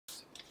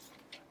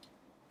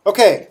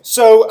Okay,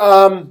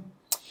 so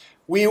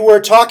we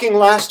were talking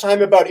last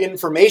time about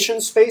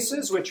information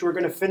spaces, which we're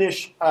going to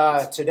finish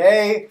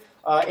today.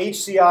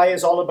 HCI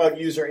is all about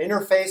user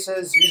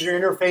interfaces. User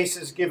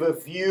interfaces give a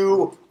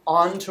view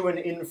onto an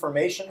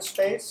information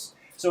space.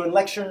 So in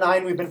Lecture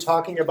 9, we've been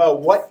talking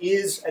about what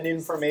is an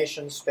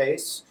information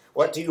space,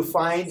 what do you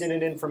find in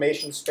an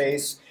information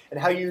space, and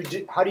how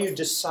do you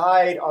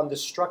decide on the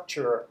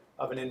structure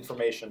of an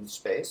information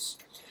space,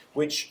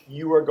 which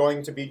you are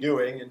going to be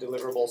doing in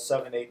deliverables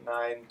 7, 8,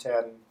 9,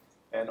 10,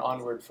 and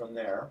onward from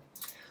there.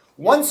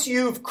 Once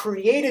you've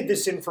created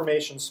this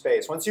information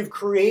space, once you've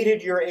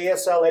created your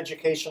ASL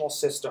educational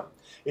system,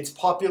 it's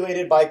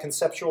populated by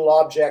conceptual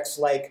objects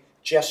like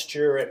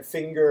gesture and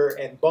finger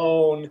and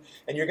bone,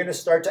 and you're going to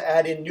start to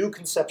add in new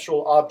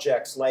conceptual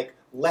objects like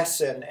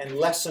lesson and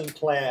lesson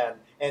plan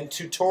and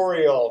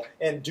tutorial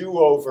and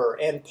do-over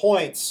and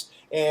points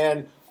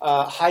and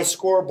high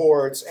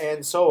scoreboards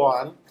and so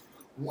on.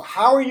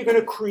 How are you going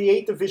to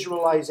create the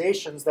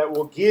visualizations that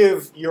will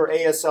give your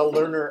ASL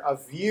learner a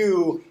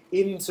view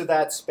into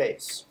that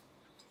space?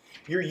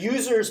 Your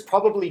users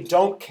probably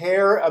don't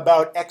care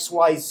about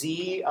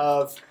XYZ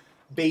of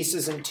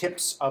bases and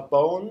tips of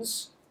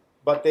bones,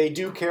 but they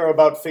do care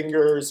about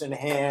fingers and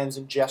hands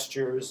and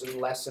gestures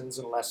and lessons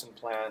and lesson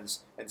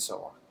plans and so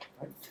on.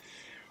 Right?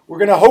 We're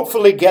going to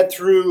hopefully get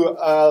through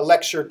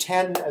Lecture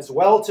 10 as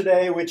well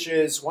today, which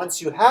is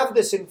once you have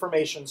this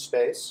information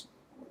space,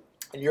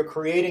 and you're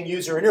creating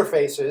user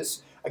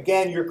interfaces,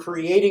 again, you're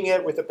creating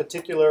it with a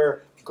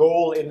particular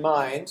goal in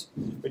mind,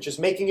 which is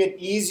making it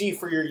easy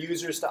for your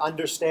users to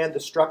understand the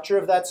structure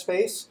of that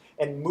space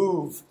and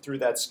move through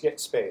that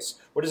space.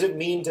 What does it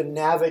mean to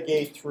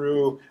navigate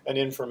through an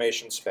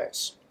information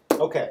space?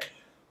 Okay,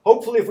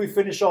 hopefully if we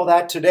finish all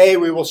that today,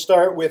 we will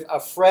start with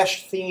a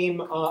fresh theme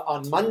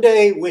on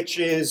Monday, which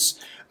is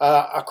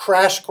a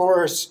crash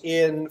course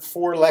in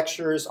 4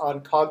 lectures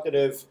on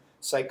cognitive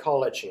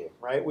psychology,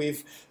 right?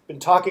 We've been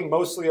talking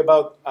mostly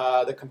about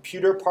the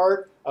computer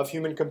part of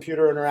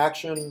human-computer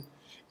interaction.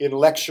 In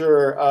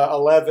lecture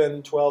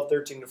 11, 12,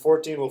 13, and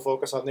 14, we'll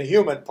focus on the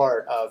human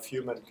part of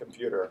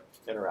human-computer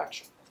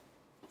interaction.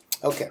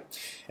 Okay.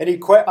 Any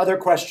other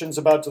questions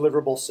about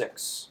deliverable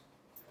 6?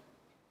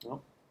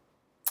 No?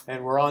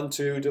 And we're on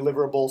to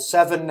deliverable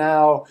 7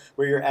 now,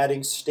 where you're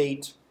adding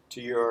state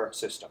to your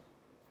system.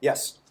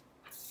 Yes?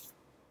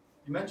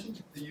 You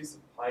mentioned the use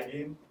of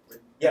Pygame.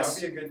 Yes.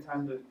 Would that be a good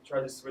time to try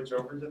to switch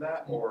over to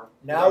that? Or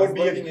now I was would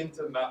be looking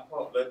into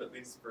Matplotlib, at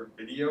least for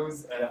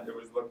videos, and it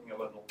was looking a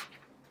little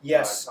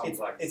yes,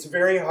 complex. It's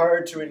very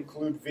hard to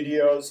include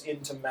videos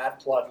into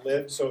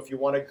Matplotlib, so if you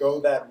want to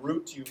go that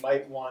route, you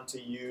might want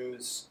to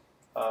use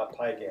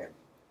Pygame.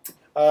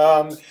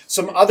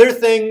 Some other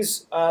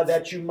things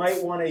that you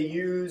might want to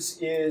use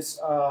is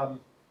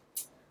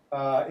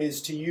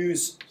to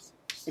use,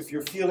 if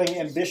you're feeling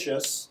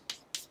ambitious,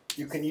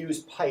 you can use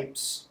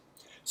pipes.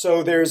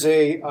 So there's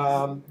a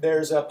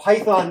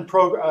Python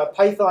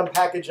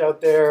package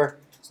out there.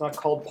 It's not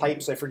called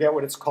pipes. I forget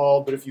what it's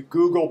called. But if you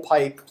Google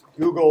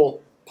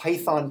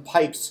Python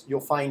pipes,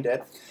 you'll find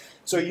it.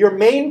 So your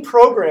main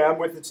program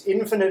with its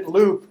infinite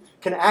loop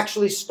can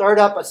actually start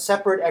up a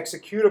separate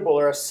executable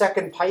or a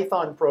second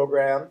Python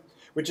program,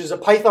 which is a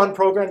Python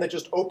program that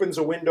just opens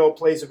a window,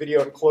 plays a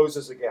video, and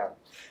closes again.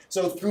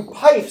 So through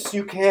pipes,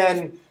 you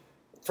can,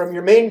 from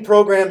your main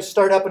program,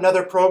 start up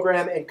another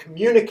program and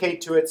communicate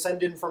to it,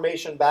 send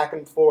information back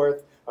and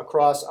forth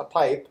across a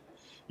pipe.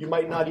 You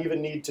might not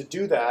even need to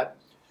do that.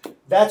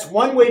 That's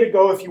one way to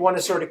go if you want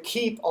to sort of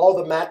keep all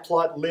the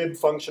Matplotlib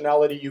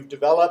functionality you've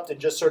developed and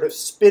just sort of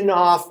spin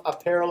off a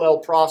parallel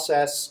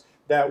process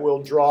that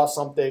will draw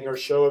something or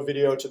show a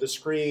video to the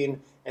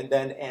screen and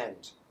then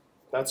end.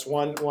 That's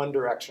one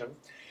direction.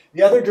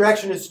 The other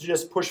direction is to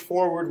just push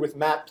forward with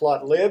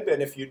Matplotlib,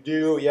 and if you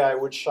do, yeah, I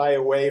would shy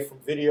away from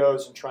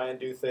videos and try and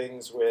do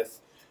things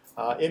with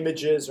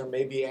images or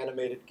maybe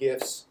animated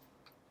GIFs.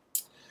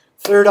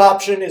 Third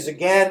option is,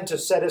 again, to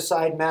set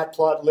aside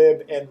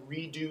Matplotlib and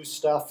redo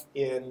stuff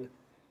in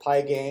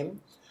Pygame.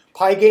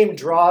 Pygame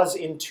draws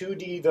in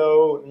 2D,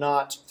 though,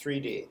 not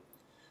 3D.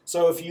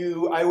 So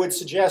I would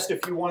suggest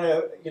if you want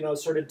to,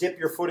 sort of dip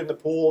your foot in the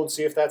pool and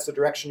see if that's the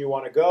direction you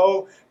want to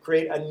go,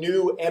 create a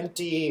new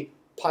empty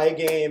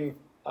Pygame,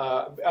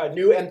 a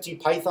new empty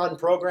Python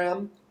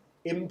program,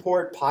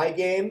 import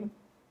Pygame,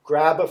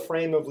 grab a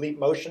frame of leap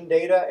motion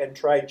data, and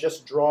try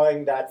just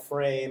drawing that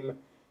frame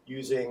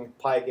using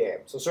Pygame.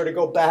 So sort of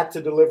go back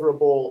to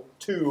deliverable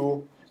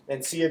 2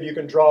 and see if you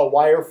can draw a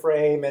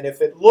wireframe, and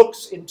if it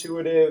looks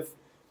intuitive,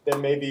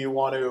 then maybe you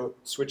want to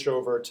switch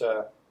over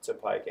to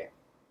Pygame.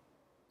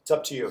 It's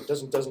up to you. It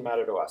doesn't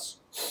matter to us.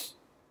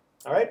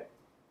 All right?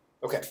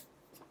 Okay.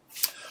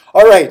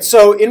 All right,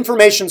 so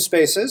information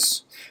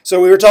spaces. So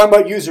we were talking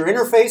about user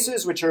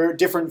interfaces, which are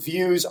different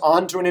views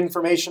onto an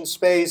information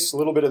space, a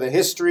little bit of the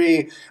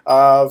history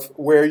of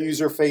where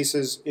user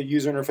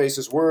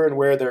interfaces were and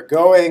where they're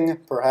going,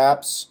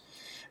 perhaps.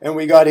 And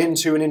we got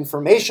into an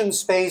information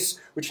space,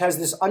 which has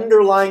this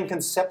underlying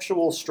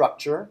conceptual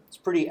structure. It's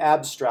pretty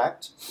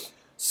abstract.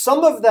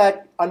 Some of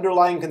that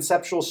underlying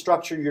conceptual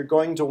structure you're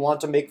going to want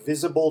to make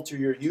visible to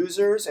your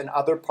users, and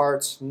other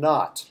parts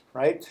not,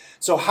 right?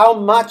 So how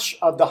much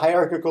of the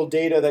hierarchical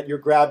data that you're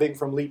grabbing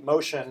from Leap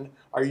Motion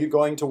are you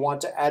going to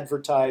want to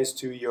advertise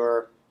to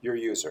your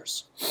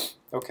users?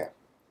 Okay.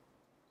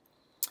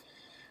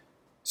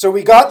 So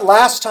we got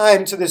last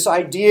time to this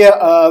idea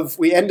of,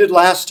 we ended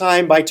last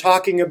time by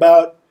talking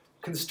about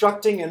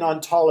constructing an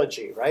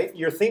ontology, right?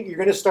 You're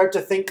going to start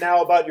to think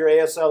now about your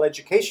ASL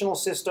educational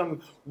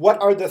system.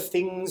 What are the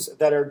things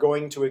that are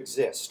going to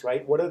exist,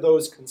 right? What are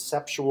those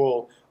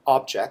conceptual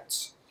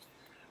objects?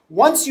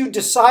 Once you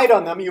decide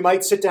on them, you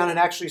might sit down and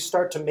actually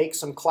start to make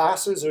some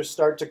classes or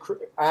start to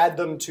add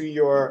them to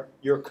your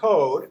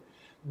code.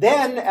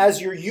 Then,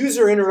 as your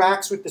user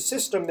interacts with the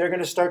system, they're going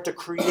to start to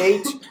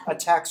create a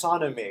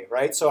taxonomy,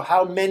 right? So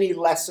how many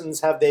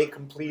lessons have they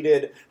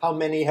completed? How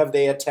many have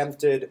they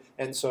attempted?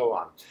 And so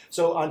on.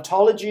 So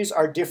ontologies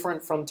are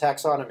different from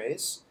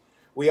taxonomies.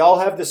 We all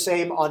have the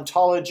same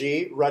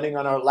ontology running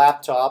on our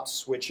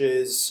laptops, which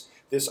is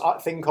this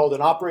thing called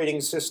an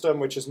operating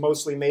system, which is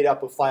mostly made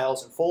up of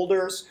files and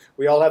folders.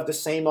 We all have the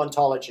same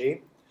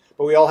ontology,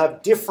 but we all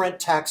have different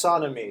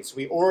taxonomies.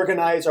 We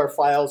organize our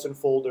files and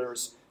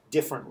folders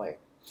differently.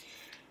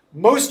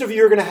 Most of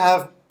you are going to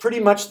have pretty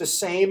much the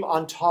same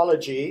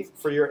ontology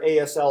for your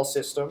ASL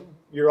system.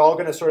 You're all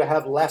going to sort of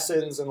have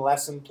lessons and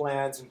lesson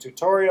plans and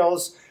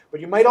tutorials,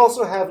 but you might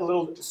also have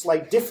little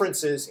slight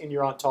differences in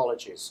your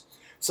ontologies.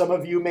 Some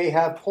of you may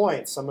have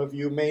points, some of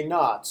you may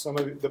not. Some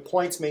of the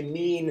points may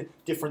mean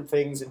different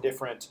things in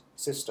different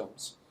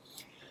systems.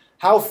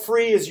 How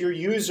free is your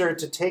user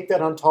to take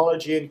that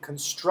ontology and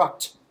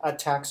construct a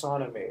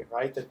taxonomy,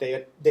 right? That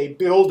they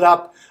build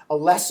up a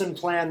lesson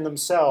plan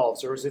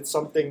themselves, or is it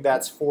something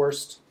that's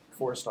forced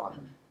on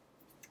them?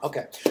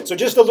 Okay, so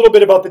just a little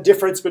bit about the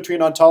difference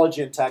between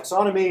ontology and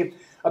taxonomy.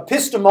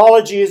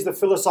 Epistemology is the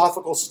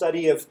philosophical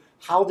study of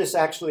how this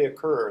actually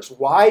occurs.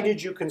 Why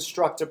did you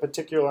construct a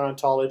particular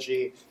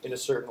ontology in a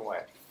certain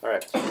way? All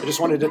right, I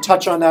just wanted to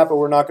touch on that, but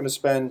we're not going to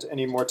spend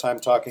any more time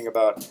talking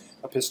about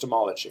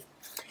epistemology.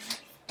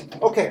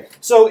 Okay,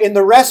 so in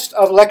the rest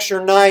of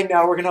Lecture 9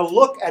 now, we're going to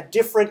look at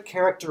different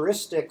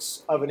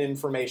characteristics of an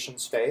information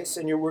space,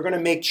 and we're going to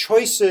make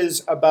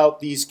choices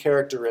about these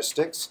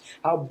characteristics.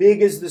 How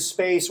big is the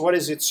space? What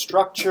is its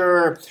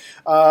structure?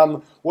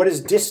 What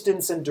does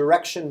distance and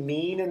direction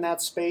mean in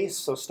that space?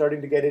 So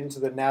starting to get into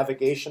the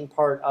navigation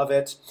part of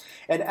it.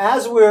 And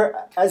as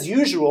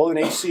usual in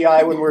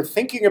HCI, when we're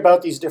thinking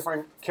about these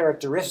different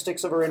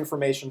characteristics of our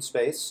information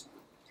space,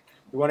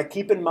 we want to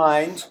keep in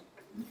mind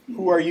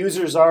who our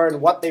users are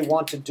and what they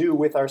want to do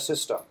with our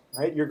system,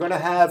 right? You're going to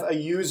have a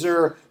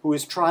user who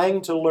is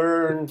trying to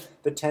learn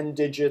the 10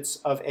 digits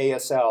of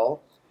ASL.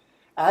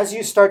 As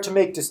you start to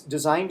make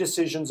design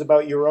decisions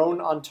about your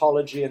own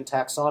ontology and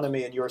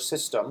taxonomy in your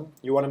system,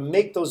 you want to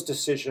make those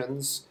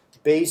decisions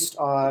based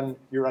on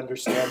your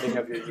understanding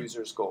of your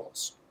user's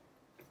goals.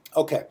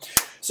 Okay,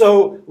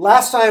 so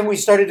last time we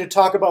started to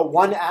talk about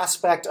one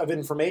aspect of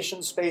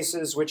information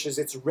spaces, which is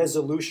its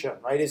resolution,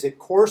 right? Is it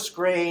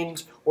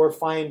coarse-grained or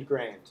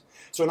fine-grained?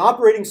 So an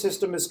operating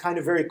system is kind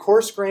of very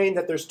coarse-grained,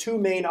 that there's two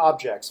main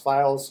objects,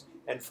 files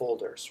and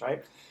folders,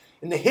 right?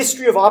 In the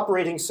history of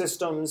operating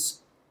systems,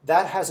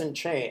 that hasn't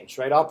changed,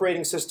 right?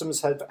 Operating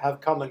systems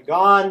have come and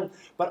gone,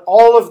 but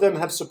all of them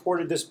have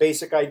supported this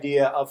basic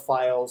idea of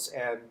files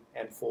and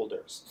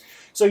folders.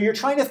 So you're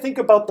trying to think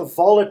about the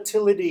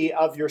volatility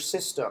of your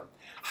system.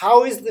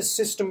 How is the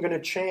system going to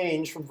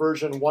change from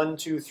version 1,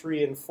 2,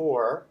 3, and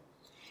 4?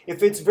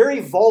 If it's very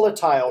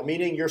volatile,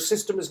 meaning your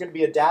system is going to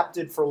be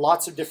adapted for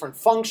lots of different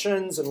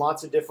functions and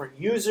lots of different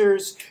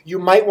users, you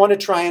might want to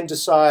try and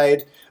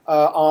decide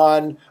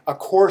on a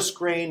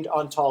coarse-grained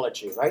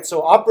ontology, right?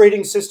 So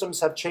operating systems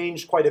have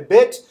changed quite a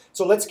bit,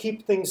 so let's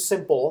keep things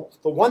simple.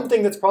 The one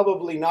thing that's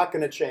probably not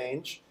going to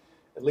change,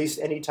 at least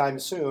anytime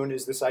soon,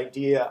 is this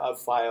idea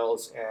of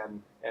files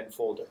and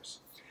folders.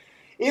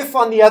 If,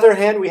 on the other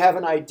hand, we have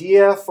an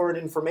idea for an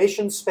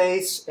information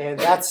space, and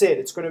that's it,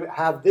 it's going to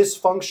have this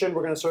function,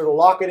 we're going to sort of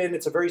lock it in,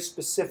 it's a very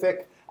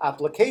specific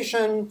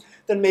application,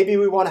 then maybe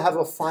we want to have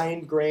a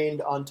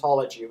fine-grained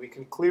ontology. We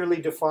can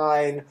clearly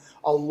define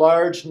a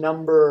large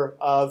number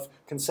of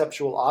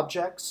conceptual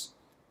objects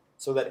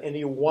so that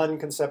any one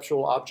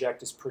conceptual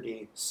object is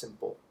pretty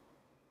simple,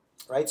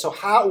 right? So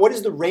what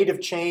is the rate of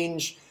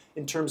change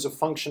in terms of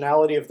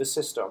functionality of the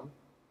system?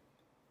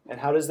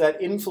 And how does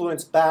that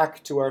influence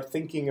back to our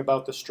thinking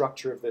about the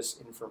structure of this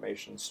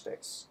information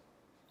space?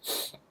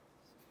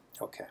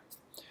 Okay.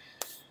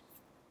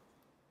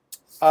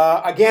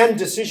 Again,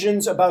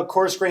 decisions about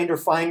coarse-grained or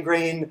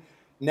fine-grained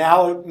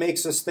now it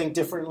makes us think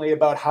differently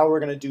about how we're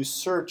going to do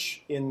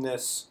search in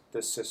this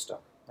system,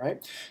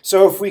 right?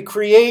 So if we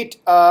create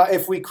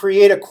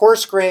a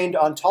coarse-grained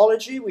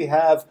ontology, we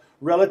have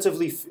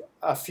relatively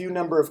a few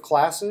number of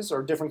classes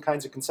or different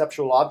kinds of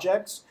conceptual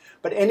objects.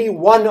 But any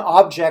one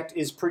object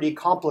is pretty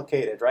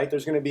complicated, right?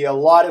 There's going to be a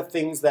lot of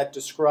things that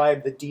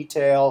describe the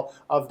detail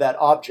of that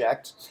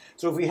object.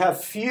 So if we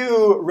have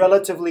few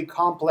relatively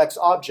complex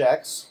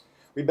objects,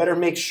 We better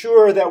make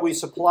sure that we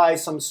supply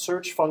some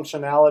search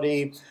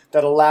functionality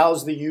that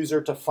allows the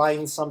user to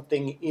find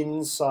something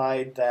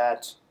inside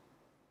that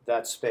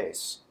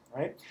space,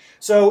 right?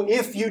 So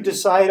if you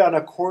decide on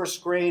a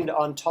coarse-grained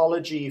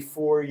ontology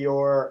for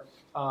your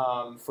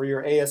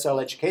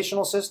ASL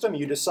educational system,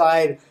 you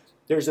decide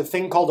there's a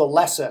thing called a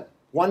lesson,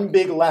 one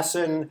big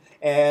lesson,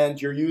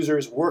 and your user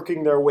is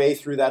working their way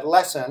through that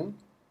lesson.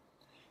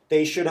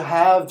 They should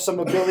have some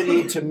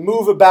ability to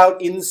move about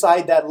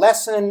inside that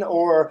lesson,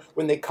 or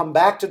when they come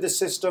back to the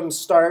system,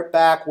 start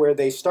back where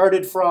they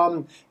started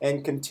from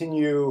and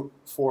continue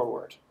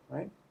forward,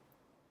 right?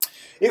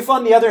 If,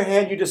 on the other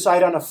hand, you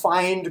decide on a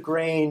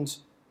fine-grained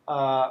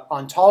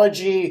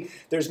ontology,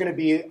 there's going to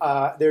be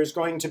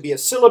a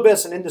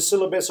syllabus, and in the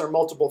syllabus are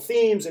multiple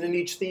themes, and in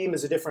each theme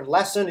is a different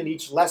lesson, and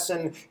each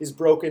lesson is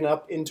broken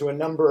up into a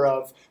number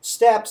of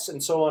steps,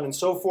 and so on and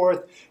so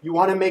forth. You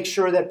want to make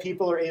sure that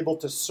people are able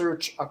to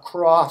search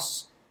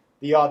across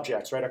the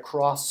objects, right,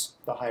 across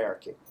the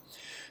hierarchy.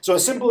 So a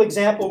simple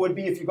example would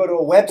be if you go to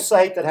a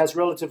website that has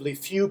relatively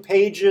few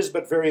pages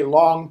but very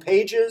long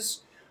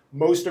pages,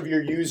 most of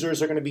your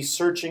users are going to be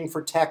searching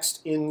for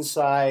text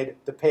inside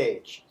the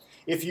page.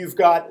 If you've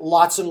got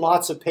lots and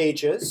lots of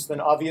pages, then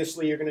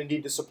obviously you're going to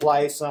need to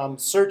supply some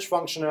search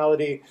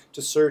functionality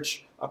to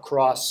search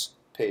across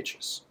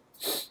pages.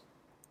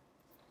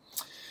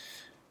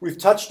 We've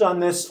touched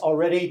on this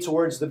already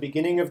towards the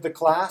beginning of the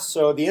class.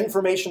 So the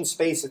information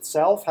space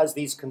itself has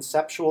these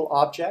conceptual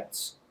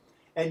objects,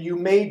 and you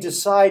may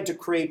decide to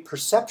create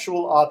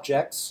perceptual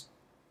objects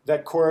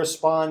that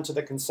correspond to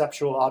the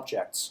conceptual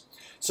objects.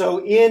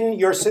 So in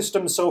your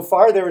system so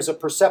far, there is a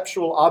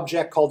perceptual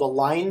object called a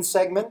line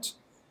segment,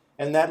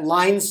 and that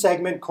line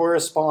segment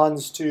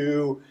corresponds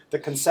to the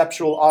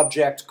conceptual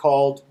object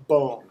called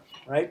bone,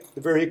 right?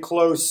 The very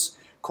close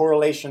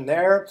correlation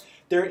there.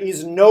 There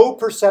is no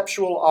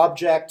perceptual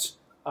object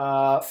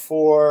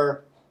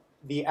for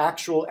the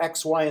actual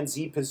X, Y, and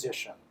Z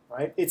position,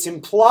 right? It's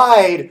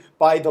implied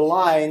by the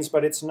lines,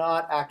 but it's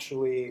not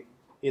actually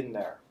in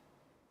there.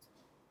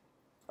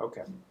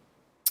 Okay.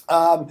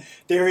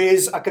 There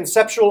is a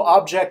conceptual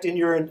object in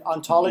your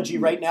ontology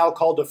right now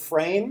called a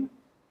frame.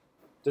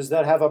 Does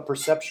that have a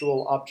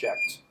perceptual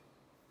object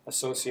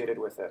associated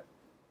with it?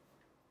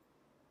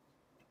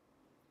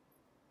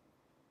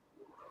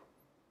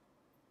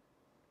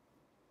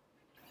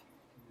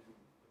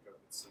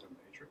 It's in a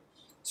matrix.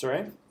 Sorry?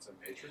 It's a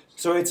matrix.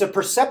 So it's a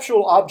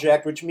perceptual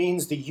object, which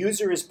means the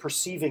user is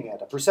perceiving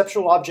it. A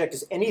perceptual object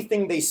is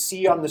anything they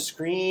see on the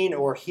screen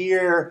or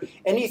hear,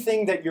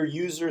 anything that your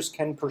users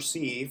can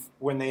perceive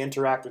when they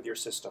interact with your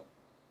system.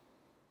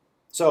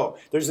 So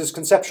there's this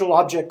conceptual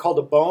object called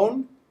a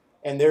bone,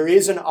 and there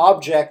is an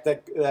object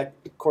that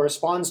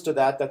corresponds to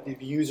that the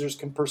users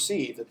can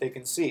perceive, that they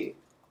can see,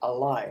 a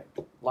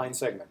line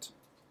segment.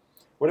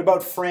 What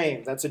about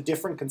frame? That's a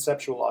different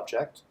conceptual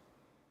object.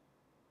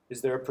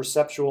 Is there a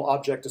perceptual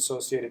object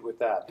associated with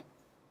that?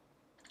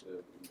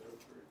 The window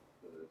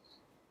or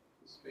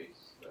the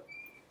space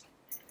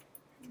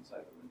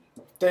inside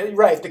the window.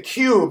 Right, the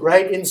cube,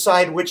 right,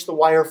 inside which the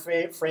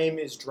wireframe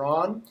is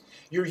drawn.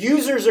 Your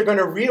users are going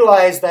to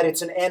realize that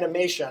it's an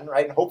animation,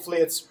 right, and hopefully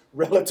it's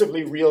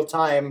relatively real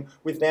time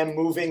with them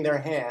moving their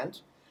hand.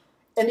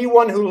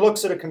 Anyone who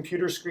looks at a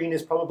computer screen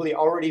is probably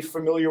already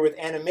familiar with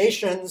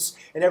animations,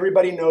 and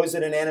everybody knows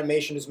that an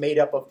animation is made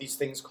up of these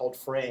things called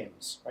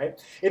frames, right?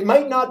 It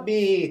might not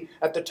be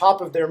at the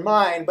top of their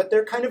mind, but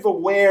they're kind of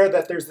aware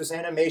that there's this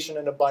animation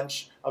in a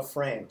bunch of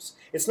frames.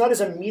 It's not as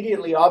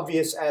immediately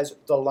obvious as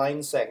the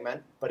line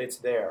segment, but it's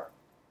there,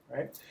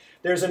 right?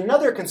 There's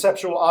another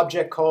conceptual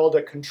object called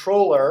a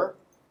controller,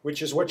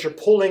 which is what you're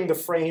pulling the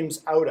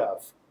frames out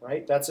of,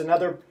 right? That's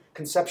another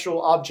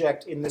conceptual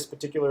object in this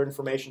particular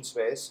information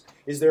space.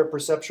 Is there a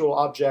perceptual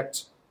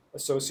object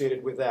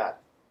associated with that?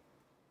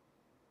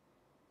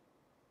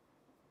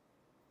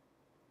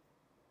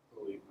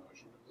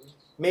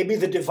 Maybe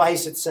the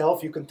device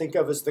itself you can think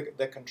of as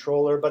the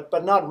controller,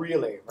 but not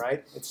really,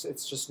 right?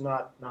 It's just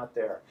not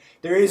there.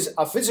 There is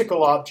a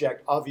physical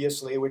object,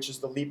 obviously, which is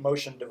the leap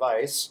motion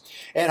device.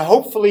 And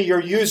hopefully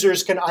your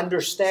users can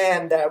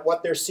understand that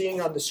what they're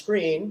seeing on the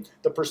screen,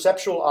 the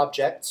perceptual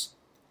objects,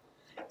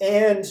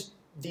 and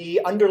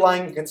the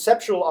underlying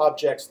conceptual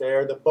objects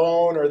there, the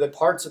bone or the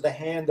parts of the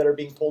hand that are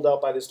being pulled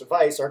out by this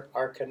device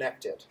are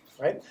connected,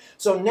 right?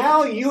 So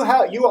now you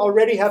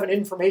already have an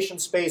information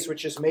space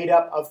which is made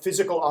up of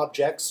physical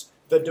objects,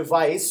 the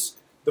device,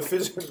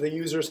 the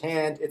user's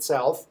hand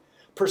itself,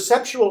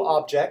 perceptual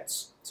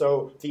objects,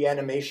 so the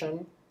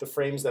animation, the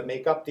frames that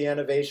make up the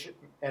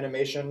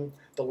animation,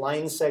 the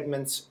line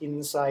segments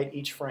inside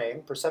each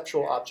frame,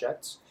 perceptual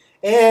objects,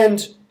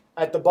 and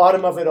at the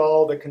bottom of it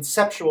all, the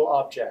conceptual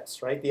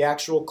objects, right? The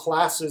actual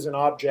classes and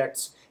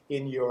objects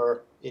in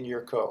your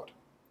code.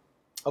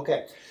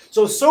 Okay,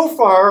 so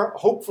far,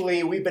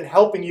 hopefully, we've been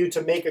helping you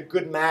to make a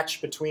good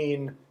match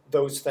between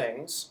those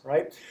things,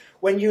 right?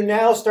 When you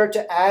now start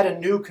to add a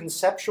new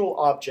conceptual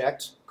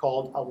object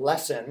called a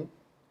lesson,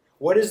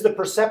 what is the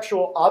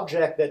perceptual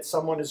object that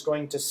someone is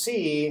going to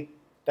see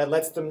that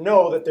lets them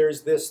know that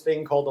there's this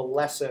thing called a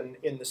lesson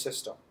in the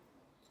system?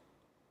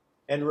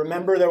 And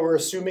remember that we're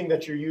assuming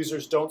that your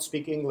users don't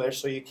speak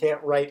English, so you can't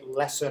write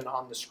lesson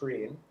on the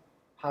screen.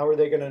 How are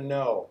they going to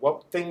know?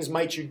 What things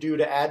might you do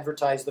to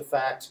advertise the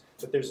fact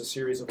that there's a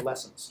series of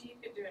lessons? You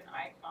could do an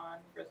icon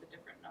for the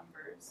different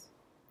numbers.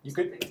 You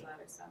could, to that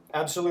extent.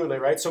 absolutely,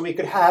 right? So we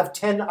could have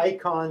 10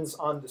 icons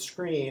on the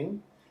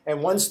screen,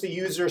 and once the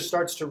user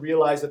starts to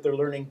realize that they're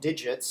learning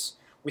digits,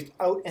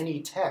 without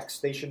any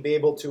text, they should be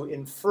able to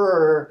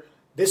infer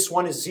this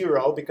one is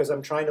 0 because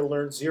I'm trying to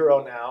learn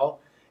 0 now,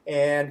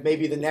 and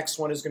maybe the next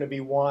one is going to be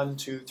 1,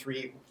 2,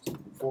 3,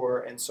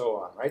 4, and so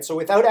on, right? So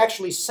without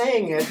actually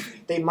saying it,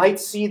 they might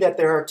see that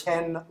there are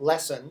 10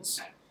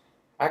 lessons.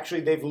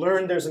 Actually, they've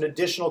learned there's an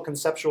additional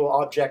conceptual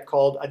object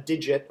called a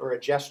digit or a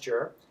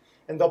gesture,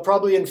 and they'll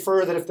probably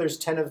infer that if there's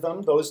 10 of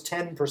them, those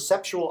 10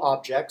 perceptual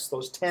objects,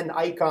 those 10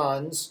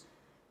 icons,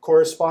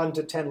 correspond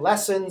to 10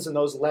 lessons, and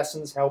those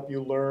lessons help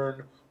you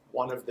learn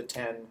one of the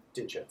 10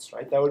 digits,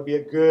 right? That would be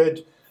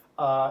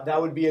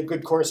a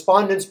good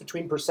correspondence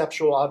between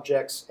perceptual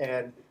objects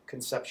and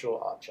conceptual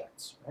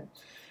objects, right?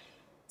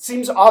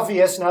 Seems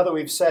obvious now that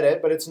we've said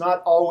it, but it's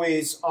not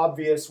always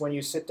obvious when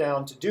you sit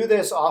down to do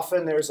this.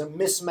 Often there's a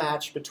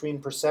mismatch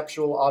between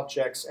perceptual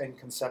objects and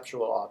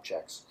conceptual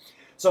objects.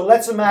 So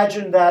let's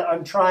imagine that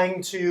I'm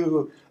trying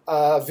to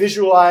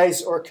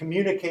visualize or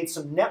communicate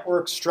some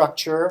network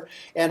structure,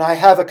 and I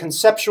have a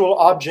conceptual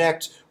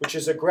object, which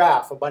is a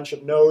graph, a bunch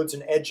of nodes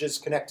and edges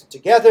connected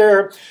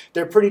together.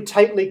 They're pretty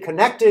tightly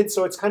connected,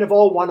 so it's kind of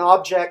all one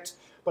object,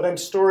 but I'm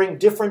storing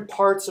different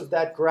parts of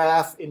that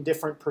graph in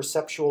different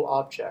perceptual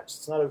objects.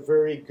 It's not a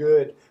very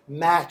good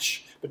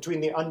match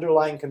between the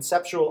underlying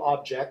conceptual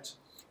object,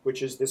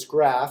 which is this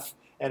graph,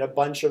 and a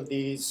bunch of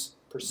these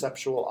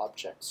perceptual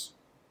objects.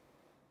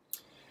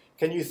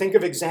 Can you think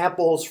of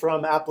examples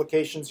from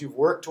applications you've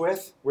worked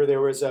with where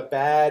there was a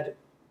bad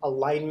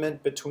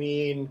alignment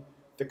between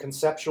the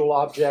conceptual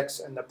objects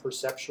and the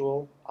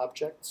perceptual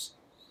objects?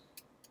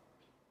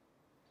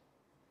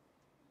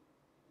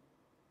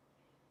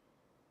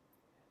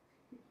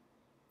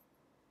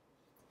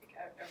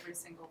 Every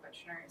single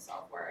veterinary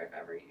software I've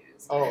ever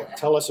used. Oh,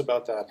 tell us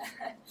about that.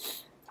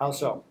 How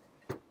so?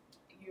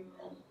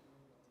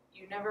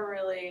 You never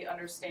really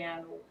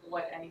understand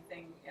what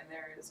anything in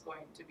there is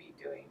going to be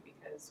doing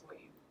because what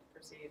you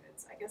perceive,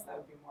 I guess that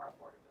would be more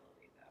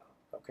affordability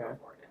though. Okay.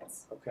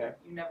 Affordance. Okay.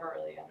 You never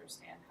really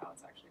understand how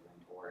it's actually going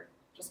to work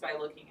just by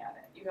looking at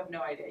it. You have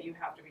no idea. You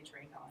have to be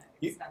trained on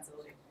it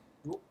extensively.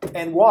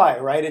 And why,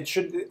 right? It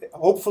should,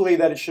 hopefully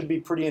that it should be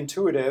pretty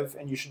intuitive,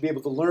 and you should be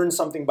able to learn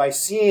something by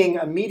seeing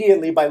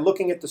immediately, by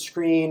looking at the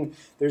screen,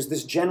 there's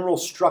this general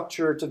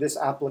structure to this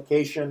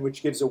application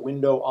which gives a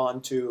window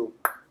onto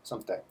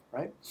something,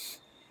 right?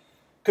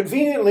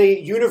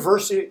 Conveniently,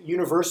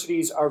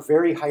 universities are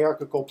very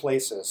hierarchical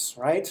places,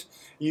 right?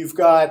 You've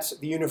got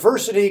the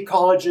university,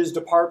 colleges,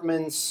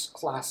 departments,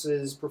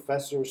 classes,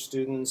 professors,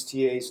 students,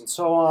 TAs, and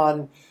so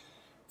on.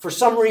 For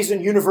some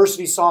reason,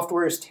 university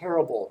software is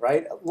terrible,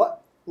 right?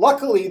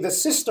 Luckily, the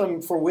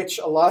system for which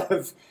a lot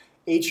of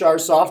HR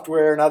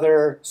software and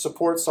other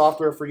support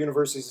software for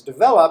universities is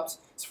developed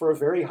is for a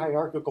very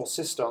hierarchical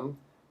system,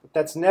 but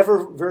that's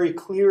never very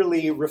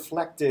clearly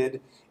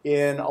reflected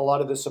in a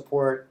lot of the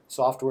support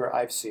software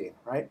I've seen,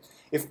 right?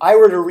 If I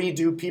were to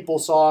redo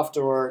PeopleSoft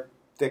or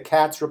the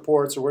CATS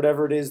reports or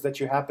whatever it is that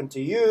you happen to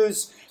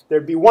use,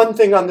 there'd be one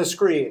thing on the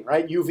screen,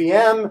 right?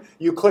 UVM,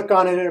 you click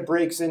on it and it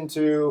breaks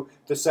into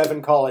the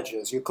 7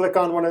 colleges. You click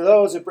on one of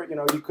those,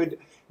 you could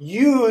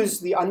use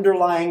the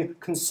underlying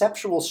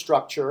conceptual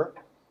structure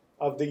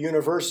of the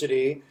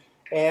university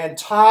and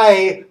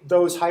tie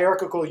those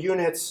hierarchical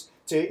units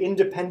to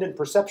independent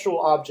perceptual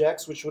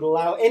objects, which would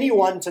allow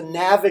anyone to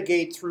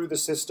navigate through the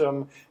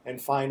system and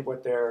find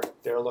what they're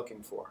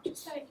looking for.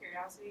 Just out of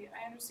curiosity,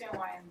 I understand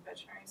why in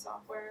veterinary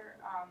software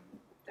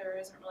there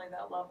isn't really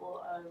that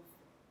level of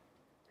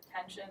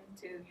attention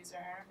to user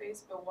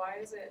interface, but why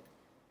is it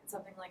in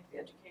something like the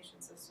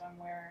education system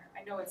where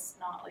I know it's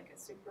not like a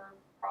super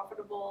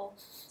profitable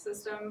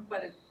system,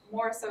 but it's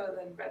more so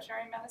than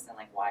veterinary medicine?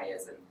 Like, why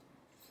isn't,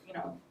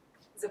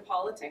 is it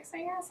politics, I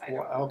guess? I don't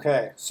know.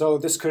 Okay, so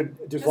this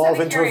could devolve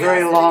into a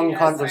very long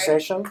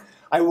conversation. Right?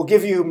 I will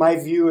give you my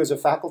view as a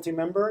faculty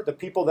member. The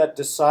people that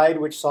decide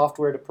which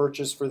software to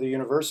purchase for the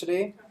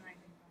university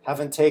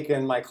haven't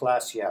taken my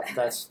class yet.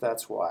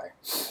 That's why.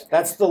 Okay.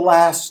 That's the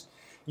last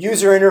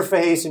user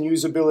interface and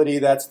usability.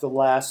 That's the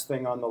last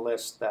thing on the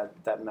list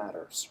that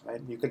matters,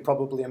 right? You can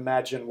probably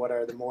imagine what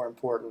are the more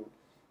important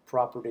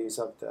properties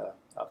of the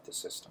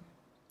system.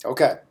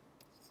 Okay.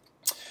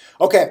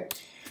 Okay.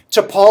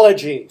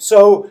 Topology.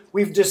 So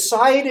we've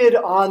decided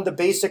on the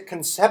basic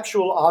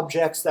conceptual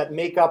objects that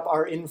make up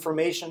our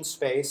information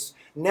space.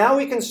 Now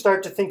we can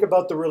start to think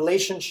about the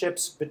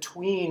relationships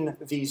between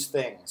these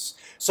things.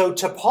 So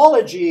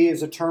topology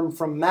is a term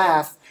from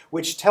math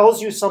which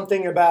tells you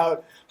something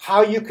about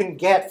how you can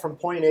get from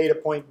point A to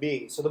point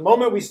B. So the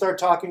moment we start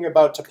talking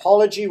about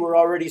topology, we're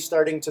already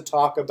starting to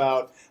talk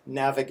about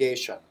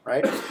navigation,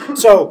 right?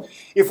 So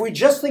if we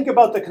just think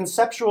about the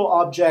conceptual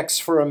objects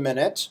for a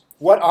minute,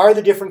 what are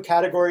the different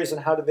categories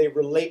and how do they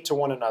relate to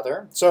one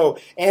another? So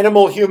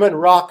animal, human,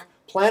 rock,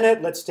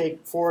 planet. Let's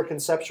take 4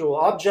 conceptual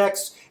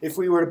objects. If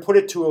we were to put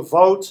it to a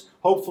vote,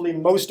 hopefully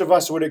most of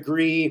us would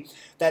agree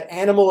that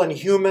animal and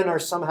human are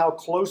somehow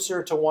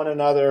closer to one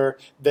another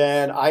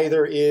than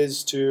either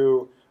is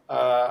to,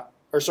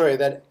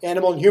 that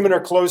animal and human are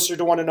closer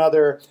to one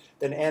another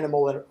than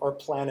animal or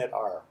planet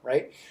are,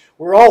 right?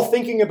 We're all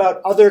thinking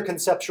about other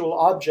conceptual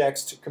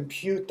objects to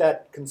compute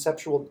that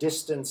conceptual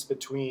distance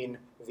between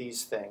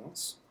these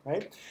things,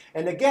 right?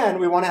 And again,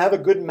 we want to have a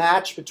good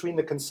match between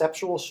the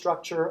conceptual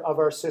structure of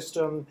our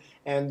system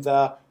and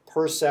the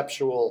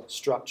perceptual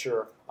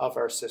structure of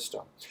our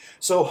system.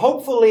 So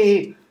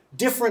hopefully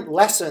different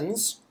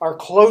lessons are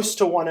close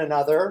to one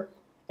another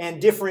and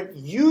different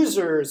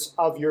users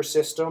of your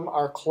system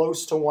are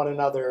close to one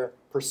another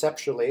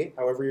perceptually,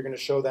 however you're going to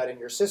show that in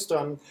your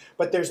system,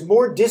 but there's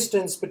more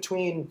distance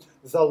between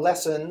the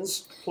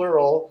lessons,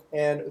 plural,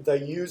 and the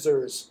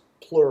users,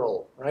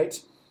 plural,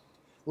 right?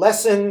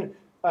 Lesson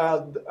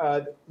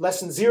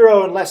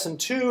 0 and lesson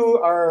 2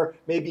 are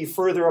maybe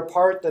further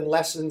apart than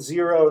lesson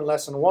 0 and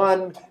lesson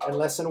 1, and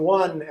lesson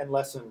 1 and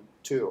lesson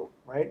 2,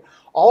 right?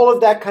 All of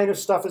that kind of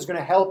stuff is going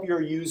to help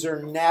your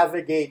user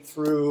navigate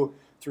through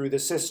the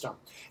system.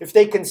 If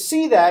they can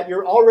see that,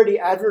 you're already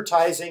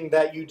advertising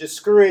that you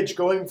discourage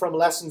going from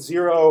lesson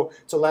 0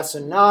 to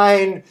lesson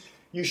 9.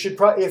 You should,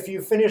 if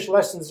you finish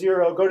lesson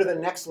 0, go to the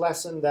next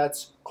lesson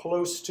that's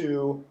close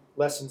to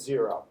lesson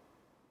 0.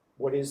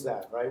 What is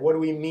that, right? What do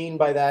we mean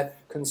by that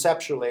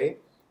conceptually?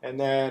 And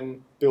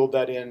then build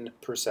that in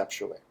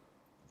perceptually.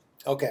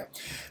 Okay,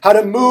 how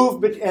to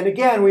move, and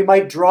again, we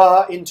might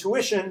draw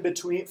intuition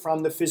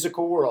from the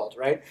physical world,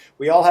 right?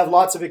 We all have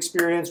lots of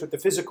experience with the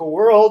physical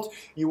world.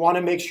 You want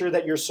to make sure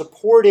that you're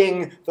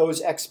supporting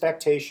those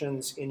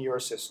expectations in your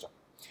system.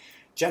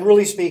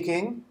 Generally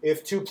speaking,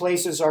 if 2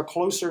 places are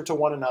closer to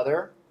one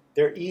another,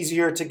 they're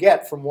easier to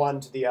get from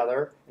one to the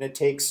other, and it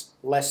takes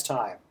less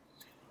time.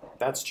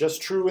 That's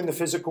just true in the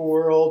physical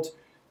world.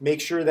 Make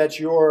sure that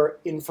your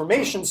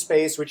information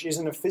space, which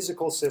isn't a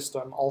physical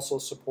system, also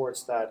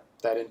supports that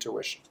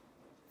intuition.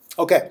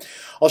 Okay,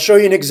 I'll show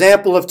you an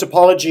example of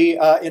topology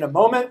in a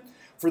moment.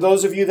 For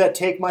those of you that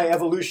take my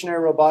evolutionary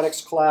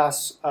robotics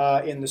class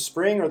in the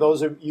spring, or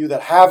those of you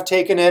that have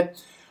taken it,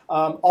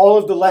 all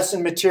of the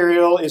lesson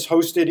material is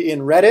hosted in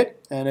Reddit,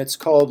 and it's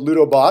called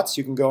Ludobots.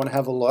 You can go and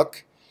have a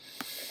look.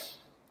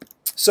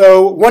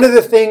 So one of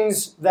the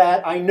things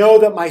that I know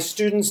that my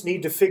students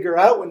need to figure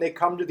out when they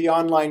come to the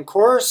online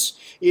course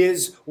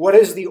is what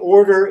is the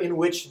order in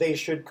which they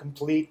should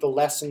complete the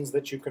lessons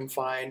that you can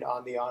find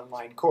on the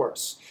online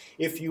course.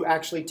 If you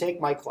actually take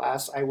my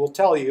class, I will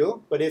tell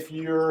you, but if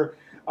you're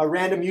a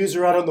random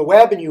user out on the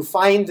web and you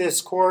find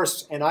this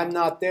course and I'm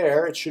not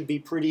there, it should be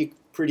pretty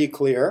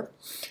clear.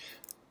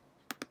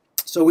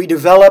 So we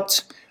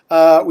developed,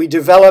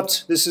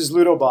 this is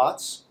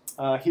Ludobots.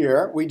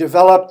 Here, we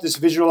developed this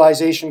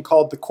visualization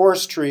called the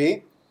course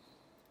tree,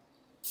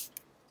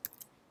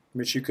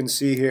 which you can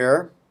see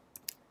here.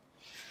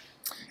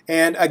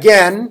 And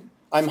again,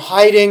 I'm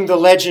hiding the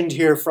legend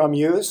here from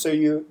you,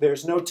 so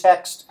there's no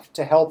text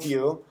to help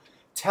you.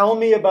 Tell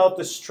me about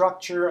the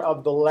structure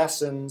of the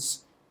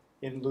lessons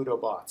in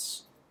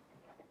Ludobots.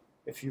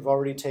 If you've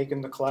already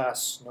taken the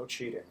class, no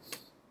cheating.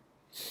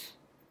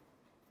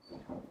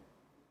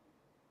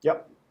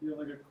 Yep. You have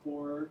like a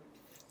core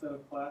set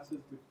of classes,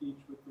 but each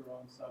with their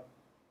own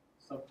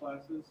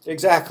subclasses?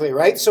 Exactly,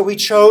 right? So we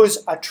chose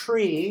a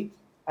tree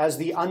as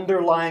the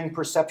underlying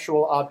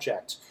perceptual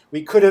object.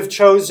 We could have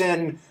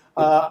chosen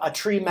a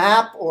tree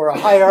map or a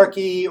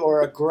hierarchy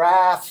or a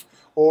graph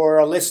or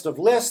a list of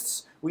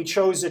lists. We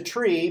chose a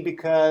tree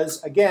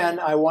because, again,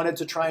 I wanted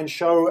to try and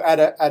show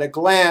at a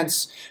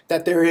glance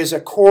that there is a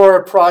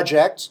core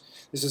project.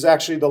 This is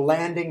actually the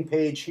landing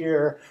page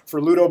here for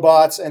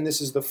Ludobots, and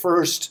this is the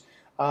first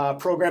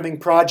programming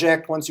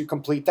project. Once you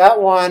complete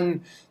that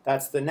one,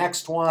 that's the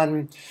next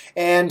one.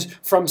 And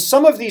from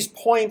some of these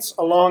points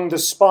along the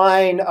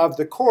spine of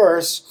the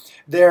course,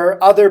 there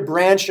are other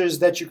branches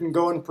that you can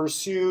go and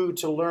pursue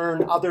to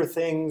learn other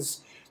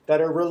things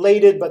that are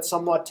related but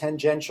somewhat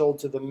tangential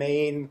to the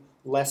main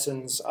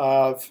lessons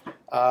of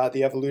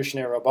the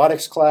evolutionary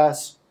robotics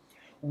class.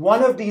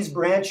 One of these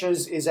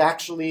branches is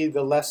actually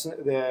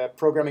the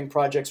programming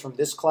projects from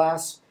this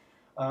class.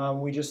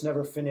 We just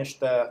never finished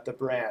the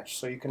branch,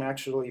 so you can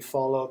actually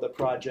follow the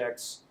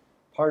projects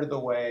part of the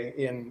way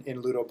in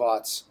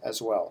Ludobots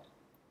as well.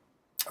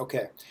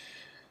 Okay,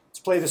 let's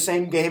play the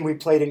same game we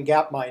played in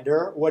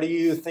Gapminder. What do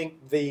you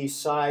think the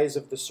size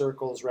of the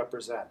circles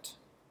represent?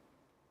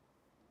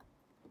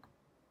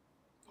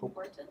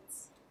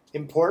 Importance.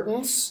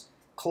 Importance,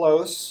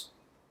 close.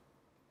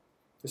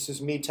 This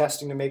is me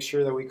testing to make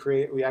sure that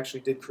we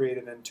actually did create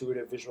an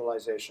intuitive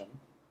visualization.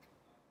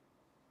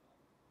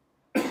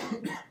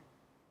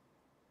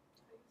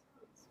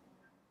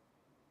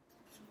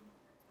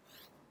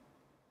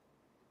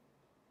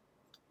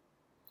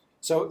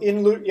 So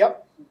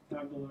yep.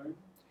 Time to learn.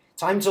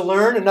 Time to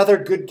learn, another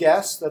good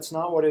guess. That's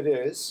not what it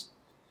is.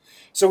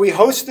 So we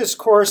host this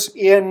course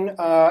in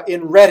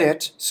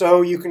Reddit,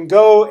 so you can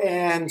go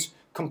and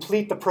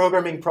complete the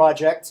programming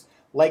project.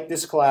 like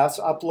this class,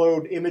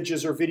 upload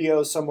images or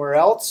videos somewhere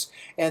else,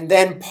 and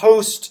then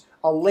post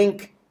a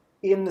link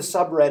in the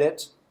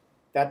subreddit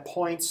that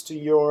points to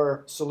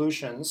your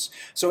solutions.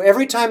 So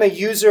every time a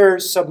user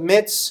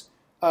submits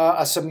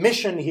a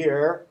submission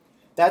here,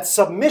 that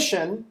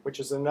submission, which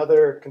is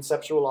another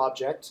conceptual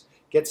object,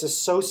 gets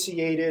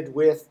associated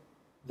with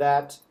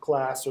that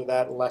class or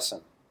that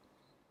lesson.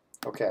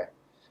 Okay,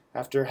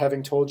 after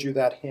having told you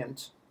that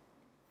hint,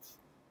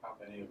 How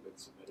many have been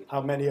submitted?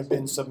 how many have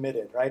been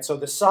submitted, right? So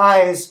the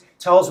size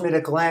tells me at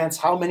a glance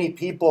how many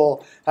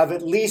people have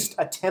at least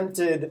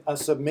attempted a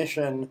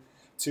submission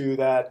to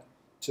that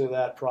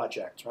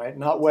project, right?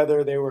 Not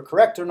whether they were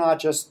correct or not,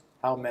 just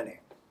how many.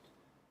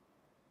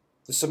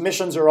 The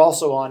submissions are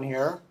also on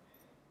here.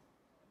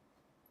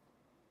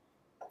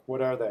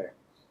 What are they?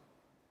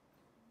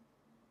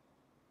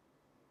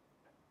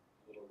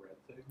 Little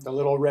red thing. The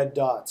little red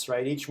dots,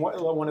 right? Each one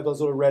of those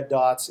little red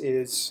dots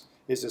is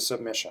a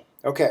submission.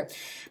 Okay,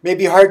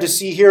 maybe hard to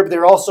see here, but there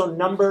are also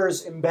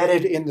numbers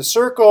embedded in the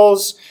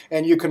circles,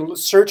 and you can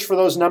search for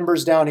those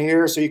numbers down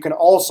here, so you can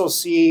also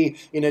see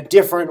in a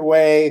different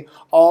way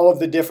all of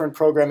the different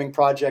programming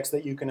projects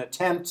that you can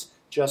attempt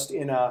just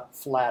in a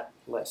flat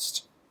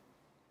list.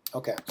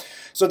 Okay,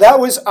 so that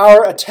was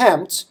our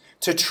attempt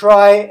to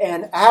try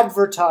and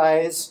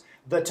advertise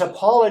the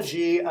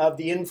topology of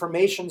the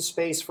information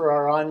space for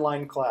our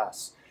online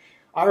class.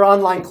 Our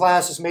online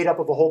class is made up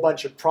of a whole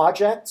bunch of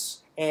projects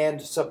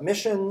and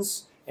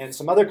submissions and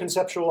some other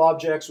conceptual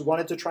objects. We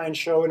wanted to try and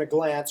show in a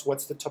glance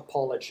what's the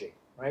topology,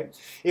 right?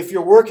 If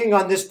you're working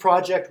on this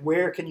project,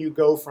 where can you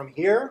go from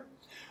here?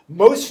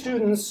 Most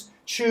students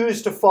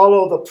choose to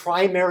follow the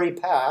primary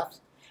path,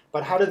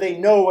 but how do they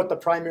know what the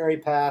primary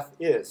path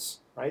is?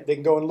 Right? They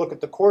can go and look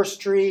at the course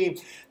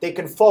tree. They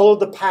can follow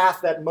the path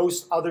that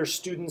most other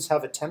students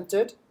have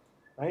attempted.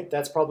 Right?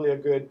 That's probably a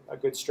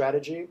good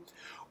strategy.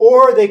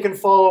 Or they can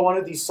follow one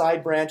of these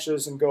side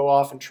branches and go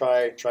off and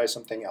try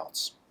something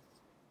else.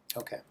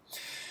 Okay.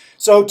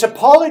 So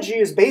topology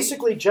is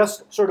basically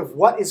just sort of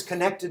what is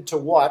connected to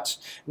what.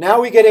 Now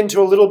we get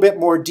into a little bit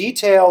more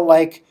detail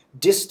like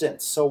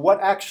distance. So what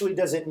actually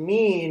does it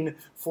mean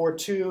for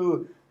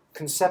two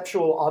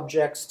conceptual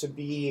objects to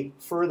be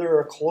further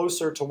or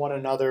closer to one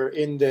another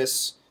in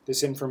this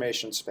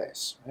information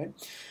space, right?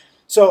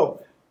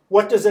 So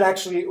what does it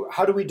actually,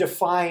 how do we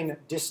define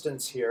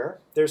distance here?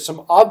 There's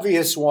some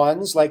obvious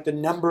ones, like the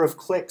number of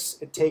clicks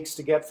it takes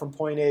to get from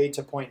point A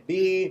to point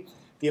B,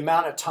 the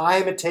amount of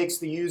time it takes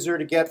the user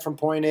to get from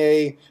point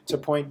A to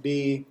point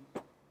B.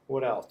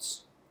 What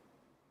else?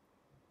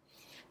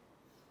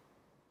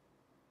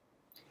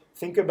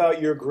 Think about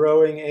your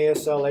growing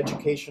ASL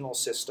educational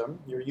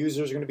system. Your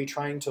users are going to be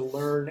trying to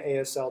learn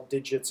ASL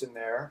digits in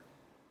there.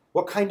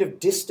 What kind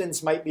of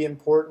distance might be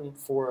important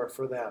for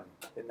them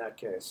in that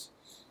case?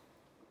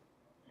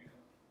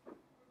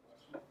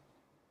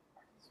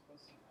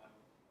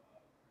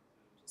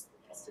 Just the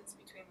distance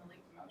between the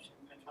leap motion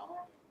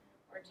controller?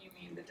 Or do you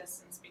mean the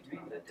distance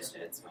between the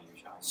digits when you're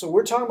showing? So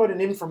we're talking about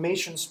an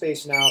information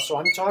space now, so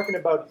I'm talking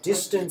about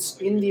distance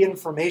in the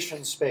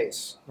information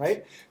space,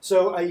 right?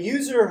 So a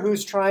user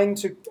who's trying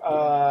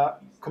to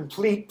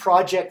complete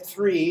Project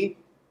 3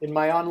 in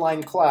my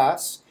online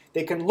class,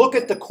 they can look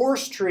at the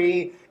course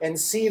tree and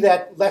see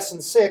that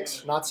Lesson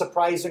 6, not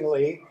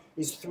surprisingly,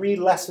 is 3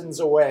 lessons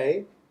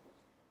away,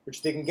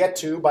 which they can get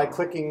to by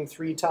clicking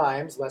 3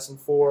 times, Lesson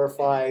 4,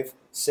 5,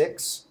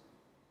 6.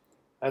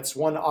 That's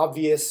one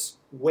obvious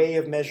way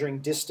of measuring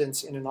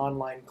distance in an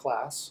online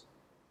class.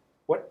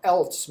 What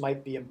else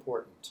might be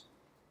important?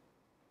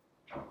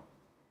 I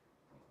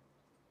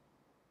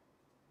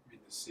mean,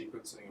 the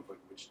sequencing of like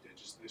which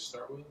digits they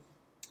start with?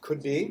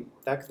 Could be.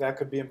 That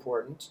could be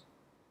important.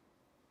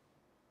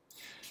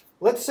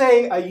 Let's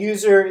say a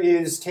user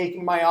is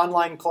taking my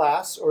online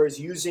class or is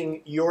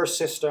using your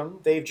system.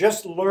 They've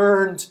just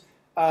learned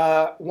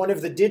one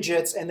of the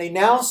digits, and they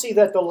now see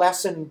that the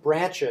lesson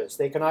branches.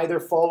 They can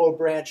either follow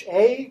branch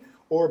A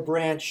or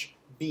branch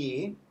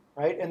B,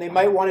 right? And they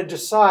might want to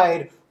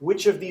decide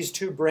which of these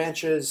 2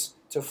 branches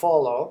to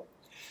follow.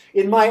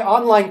 In my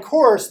online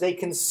course, they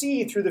can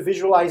see through the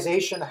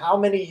visualization how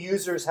many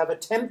users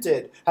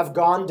have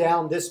gone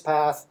down this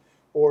path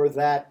or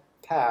that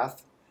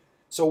path.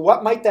 So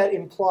what might that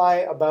imply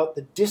about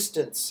the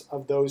distance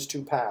of those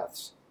 2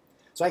 paths?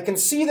 So I can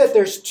see that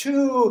there's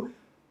 2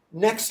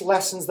 next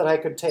lessons that I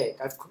could take.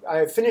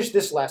 I've finished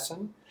this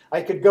lesson.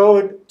 I could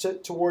go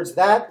towards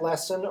that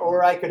lesson,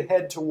 or I could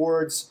head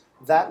towards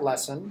that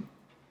lesson.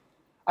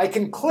 I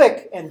can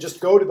click and just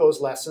go to those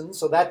lessons,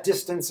 so that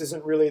distance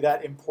isn't really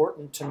that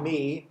important to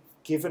me,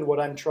 given what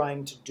I'm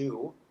trying to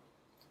do.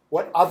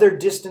 What other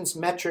distance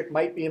metric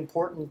might be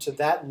important to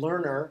that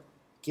learner,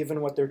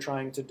 given what they're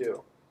trying to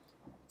do?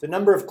 The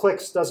number of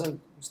clicks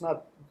doesn't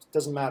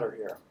matter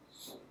here.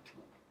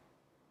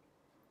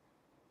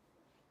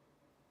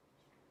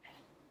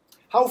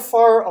 How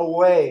far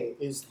away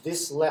is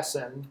this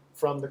lesson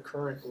from the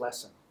current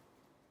lesson?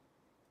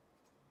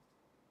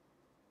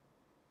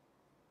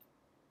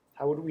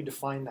 How would we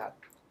define that?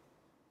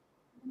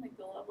 Like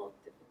the level of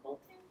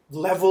difficulty?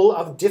 level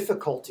of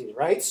difficulty,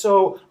 right?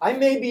 So I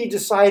may be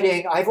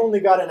deciding I've only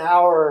got an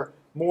hour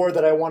more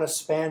that I want to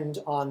spend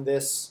on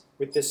this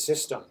with this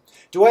system.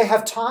 Do I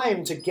have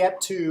time to get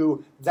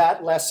to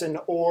that lesson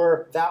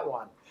or that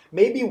one?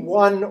 Maybe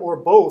one or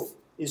both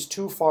is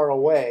too far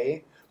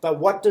away, but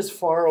what does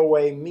far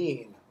away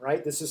mean,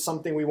 right? This is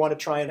something we want to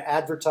try and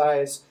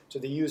advertise to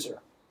the user.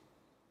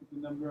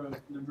 The number of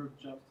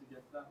jumps to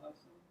get to that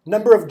lesson?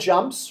 Number of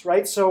jumps,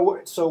 right? So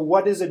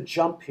what is a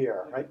jump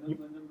here, Like right? the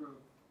number of,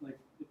 like,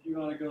 if you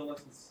want to go to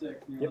lesson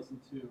 6 and you're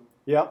lesson 2,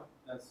 Yep.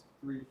 that's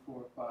 3,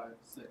 4, 5,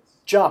 6.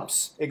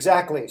 Jumps,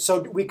 exactly.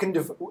 So we can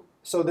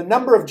so the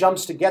number of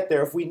jumps to get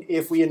there,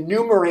 if we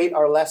enumerate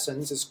our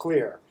lessons, is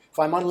clear. If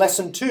I'm on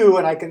lesson 2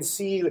 and I can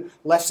see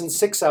lesson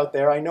 6 out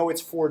there, I know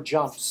it's 4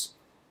 jumps.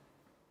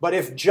 But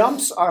if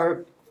jumps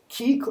are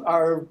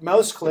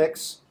mouse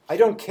clicks, I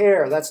don't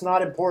care. That's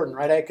not important,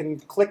 right? I can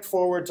click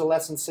forward to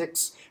lesson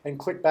 6 and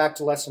click back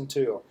to lesson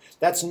 2.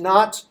 That's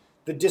not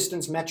the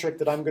distance metric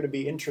that I'm going to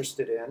be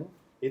interested in.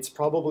 It's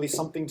probably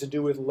something to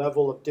do with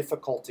level of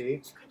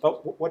difficulty.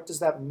 But what does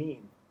that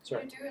mean?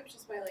 Sorry. Can you do it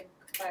just by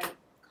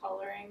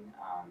coloring,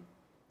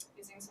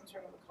 using some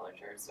sort of a color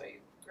chart? So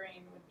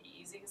green would be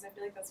easy because I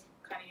feel like that's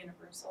kind of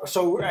universal.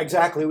 So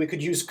exactly, we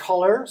could use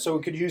color. So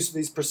we could use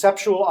these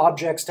perceptual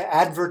objects to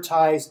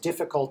advertise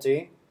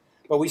difficulty,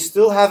 but we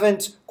still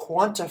haven't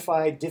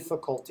quantified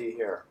difficulty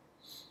here.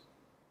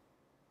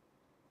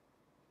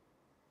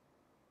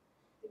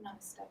 The amount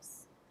of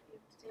steps you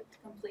have to take to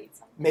complete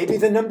something. Maybe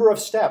the number of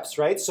steps,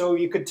 right? So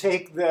you could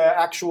take the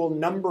actual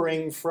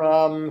numbering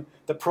from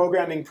the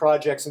programming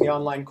projects in the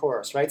online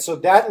course, right? So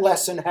that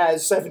lesson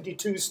has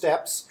 72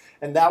 steps,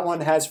 and that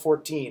one has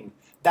 14.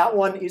 That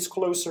one is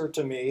closer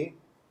to me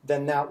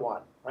than that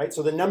one, right?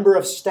 So the number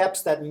of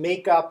steps that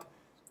make up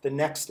the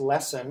next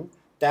lesson,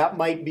 that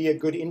might be a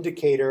good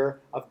indicator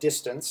of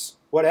distance.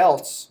 What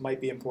else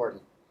might be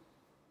important?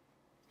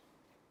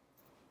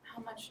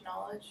 How much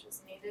knowledge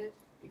is needed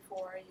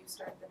before you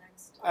start the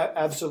next?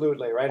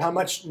 Absolutely, right? How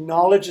much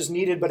knowledge is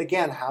needed, but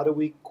again, how do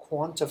we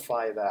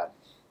quantify that?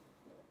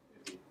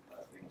 Maybe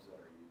things that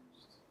are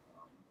used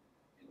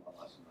in one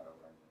lesson that are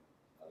learned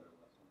in other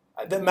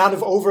lessons. The amount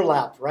of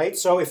overlap, right?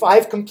 So if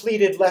I've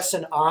completed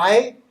lesson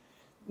I,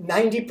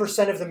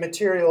 90% of the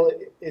material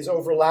is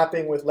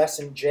overlapping with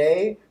lesson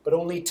J, but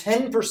only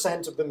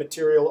 10% of the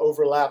material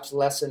overlaps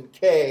lesson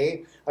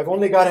K. I've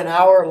only got an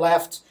hour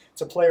left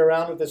to play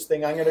around with this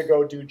thing. I'm going to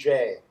go do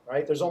J,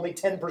 right? There's only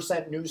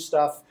 10% new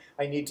stuff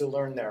I need to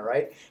learn there,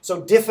 right? So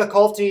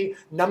difficulty,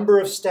 number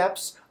of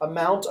steps,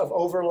 amount of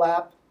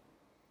overlap.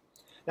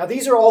 Now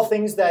these are all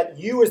things that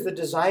you as the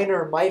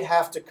designer might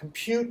have to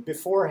compute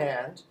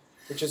beforehand,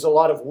 which is a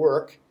lot of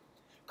work.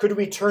 Could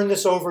we turn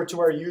this over to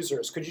our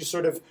users? Could you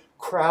sort of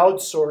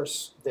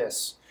crowdsource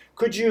this?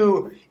 Could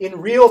you, in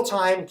real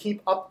time,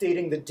 keep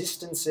updating the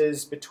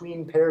distances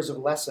between pairs of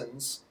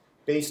lessons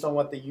based on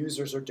what the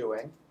users are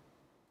doing?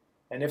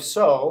 And if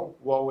so,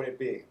 what would it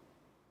be?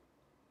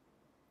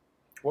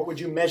 What would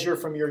you measure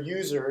from your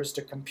users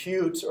to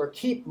compute or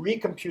keep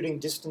recomputing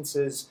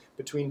distances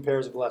between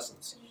pairs of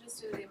lessons? Could you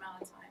just do the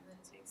amount of time that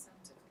it takes them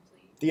to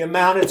complete? The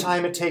amount of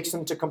time it takes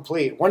them to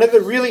complete. One of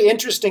the really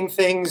interesting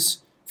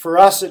things, for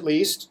us at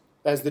least,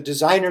 as the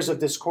designers of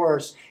this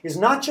course, is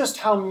not just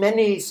how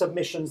many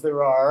submissions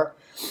there are,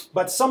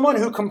 but someone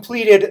who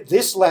completed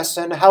this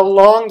lesson, how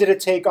long did it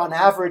take on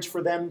average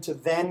for them to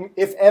then,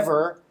 if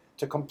ever,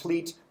 to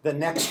complete the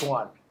next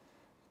one?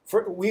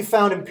 We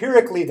found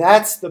empirically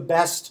that's the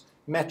best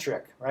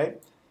metric, right?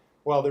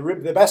 Well,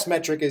 the best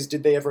metric is,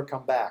 did they ever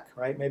come back,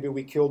 right? Maybe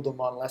we killed them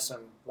on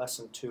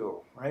lesson 2,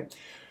 right?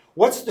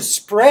 What's the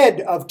spread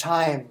of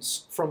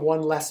times from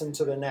one lesson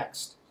to the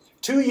next?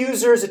 2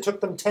 users, it took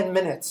them 10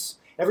 minutes.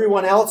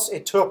 Everyone else,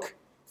 it took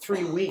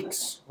 3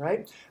 weeks,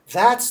 right?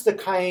 That's the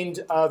kind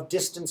of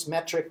distance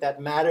metric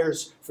that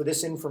matters for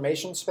this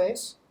information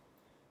space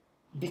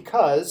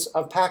because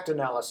of pact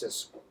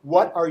analysis.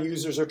 What our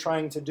users are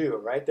trying to do,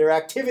 right? Their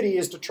activity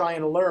is to try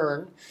and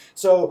learn.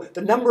 So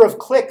the number of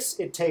clicks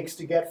it takes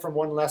to get from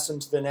one lesson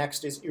to the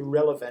next is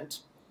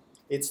irrelevant.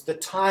 It's the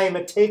time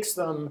it takes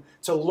them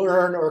to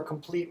learn or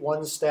complete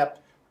one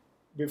step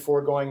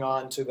before going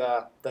on to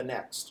the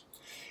next.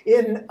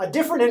 In a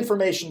different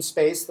information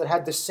space that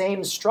had the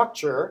same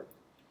structure,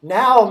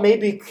 now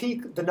maybe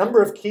the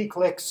number of key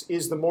clicks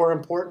is the more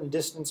important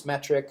distance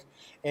metric,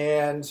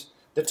 and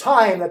the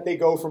time that they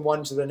go from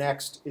one to the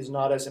next is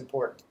not as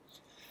important.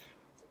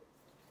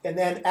 And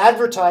then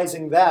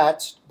advertising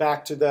that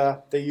back to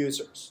the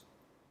users.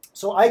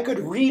 So I could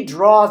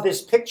redraw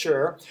this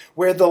picture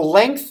where the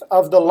length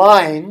of the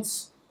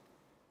lines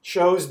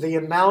shows the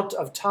amount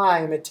of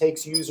time it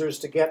takes users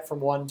to get from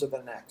one to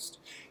the next.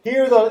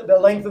 Here the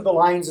length of the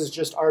lines is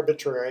just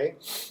arbitrary,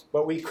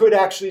 but we could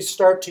actually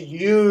start to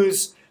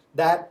use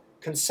that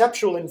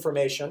conceptual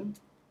information,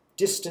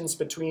 distance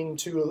between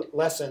 2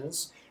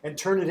 lessons, and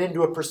turn it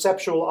into a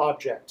perceptual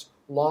object,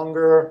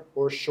 longer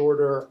or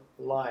shorter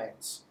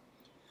lines.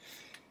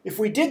 If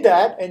we did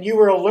that, and you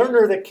were a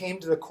learner that came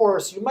to the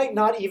course, you might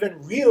not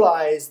even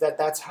realize that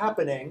that's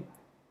happening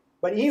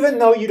But even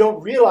though you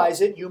don't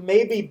realize it, you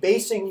may be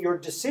basing your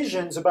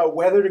decisions about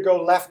whether to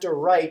go left or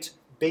right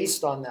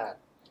based on that.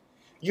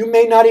 You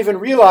may not even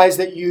realize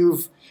that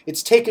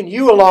it's taken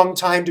you a long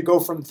time to go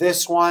from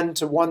this one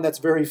to one that's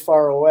very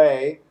far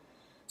away.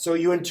 So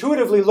you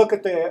intuitively look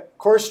at the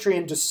course tree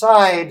and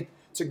decide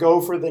to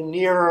go for the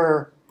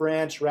nearer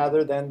branch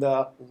rather than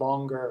the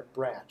longer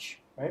branch.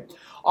 Right?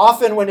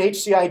 Often when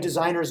HCI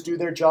designers do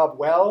their job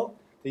well,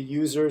 the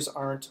users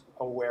aren't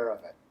aware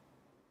of it.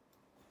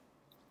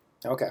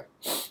 Okay.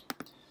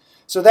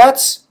 So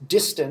that's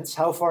distance,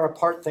 how far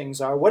apart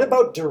things are. What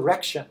about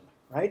direction?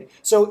 Right?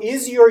 So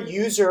is your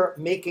user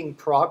making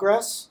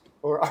progress,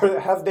 or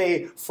have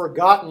they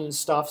forgotten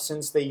stuff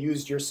since they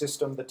used your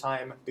system the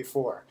time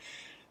before?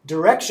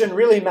 Direction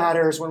really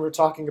matters when we're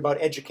talking about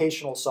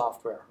educational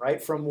software,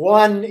 right? From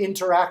one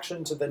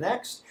interaction to the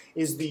next,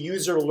 is the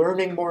user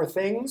learning more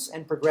things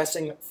and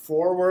progressing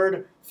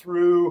forward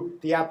through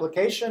the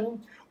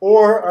application?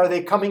 Or are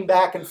they coming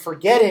back and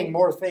forgetting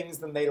more things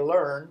than they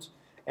learned?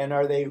 And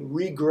are they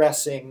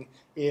regressing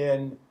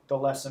in the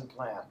lesson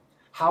plan?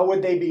 How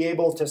would they be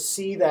able to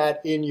see that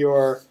in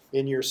your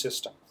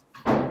system?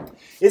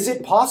 Is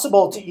it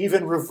possible to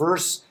even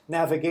reverse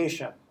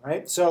navigation,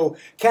 right? So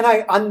can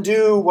I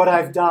undo what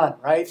I've done,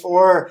 right?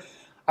 Or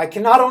I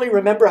can not only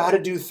remember how to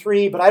do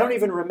 3, but I don't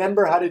even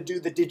remember how to do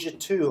the digit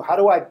 2. How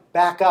do I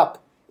back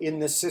up in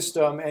the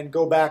system and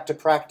go back to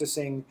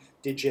practicing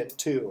digit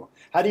 2?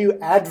 How do you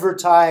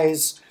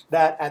advertise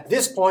that at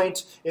this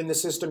point in the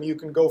system you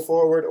can go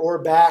forward or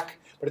back,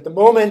 but at the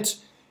moment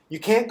you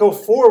can't go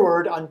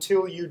forward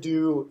until you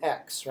do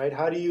X, right?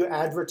 How do you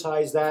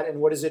advertise that, and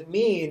what does it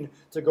mean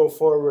to go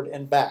forward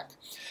and back?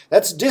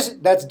 That's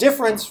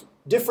different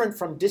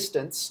from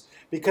distance,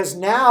 because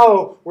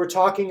now we're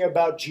talking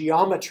about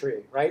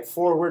geometry, right?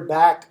 Forward,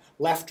 back,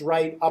 left,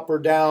 right, up or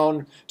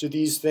down. Do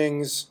these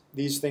things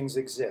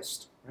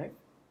exist, right?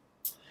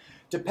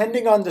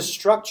 Depending on the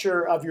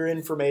structure of your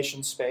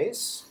information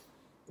space,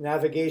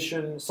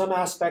 navigation, some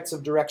aspects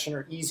of direction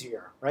are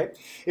easier, right?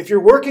 If you're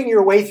working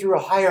your way through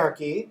a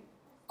hierarchy,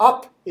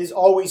 up is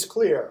always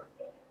clear,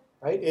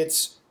 right?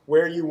 It's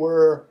where you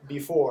were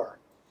before.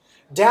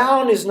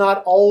 Down is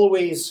not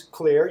always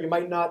clear. You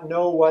might not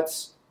know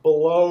what's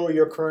below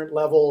your current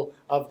level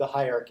of the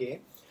hierarchy.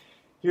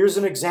 Here's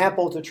an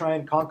example to try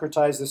and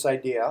concretize this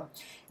idea.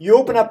 You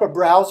open up a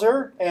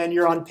browser and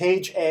you're on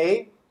page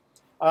A.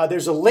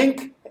 There's a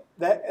link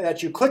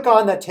that you click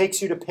on that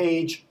takes you to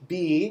page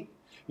B.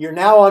 You're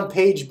now on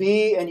page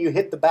B and you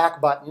hit the back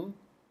button.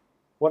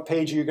 What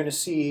page are you going to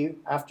see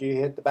after you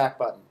hit the back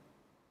button?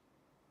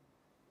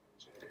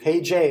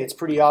 Page A. It's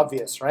pretty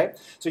obvious, right?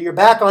 So you're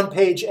back on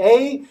page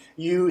A.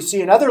 You see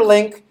another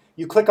link.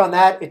 You click on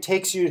that. It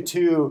takes you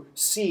to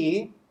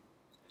C.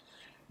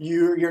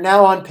 You're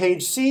now on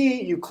page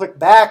C. You click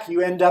back. You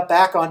end up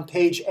back on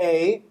page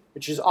A,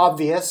 which is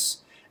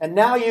obvious. And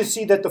now you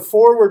see that the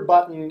forward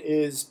button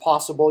is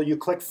possible. You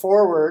click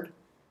forward.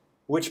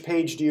 Which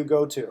page do you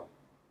go to?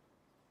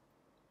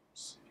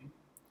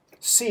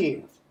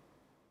 C.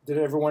 Did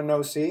everyone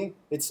know C?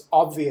 It's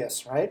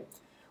obvious, right?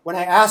 When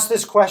I asked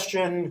this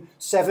question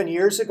 7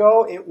 years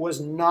ago, it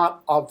was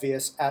not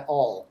obvious at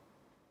all.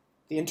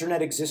 The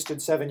internet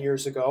existed 7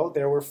 years ago.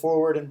 There were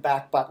forward and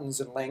back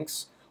buttons and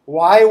links.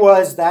 Why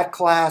was that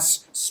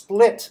class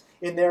split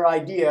in their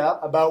idea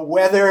about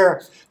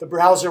whether the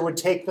browser would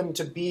take them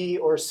to B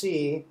or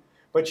C?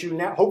 But you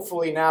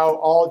hopefully now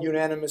all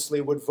unanimously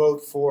would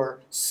vote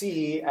for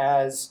C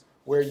as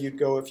where you'd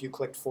go if you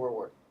clicked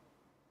forward.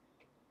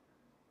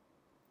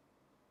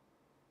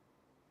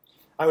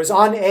 I was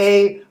on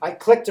A, I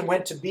clicked and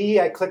went to B,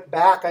 I clicked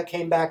back, I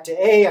came back to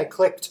A, I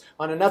clicked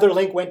on another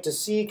link, went to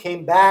C,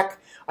 came back,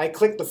 I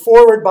clicked the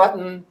forward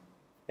button,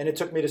 and it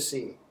took me to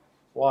C.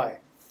 Why?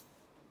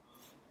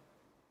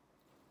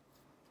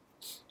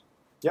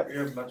 Yep. You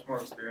have much more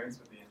experience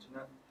with the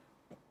internet.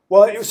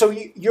 Well, so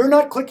you're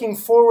not clicking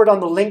forward on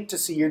the link to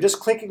C, you're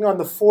just clicking on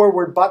the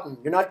forward button.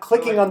 You're not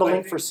clicking on the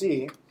link for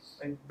C.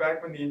 Like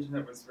back when the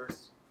internet was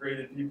first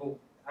created, people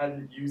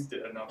hadn't used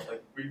it enough.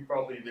 Like we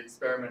probably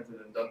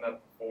experimented and done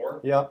that before.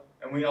 Yeah.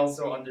 And we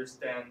also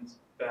understand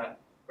that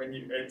when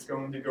it's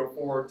going to go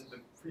forward to the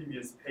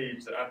previous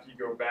page, that after you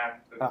go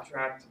back, the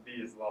track to B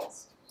is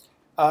lost.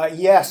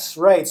 Yes,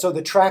 right. So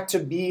the track to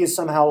B is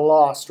somehow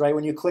lost, right?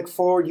 When you click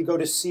forward, you go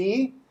to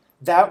C.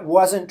 That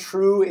wasn't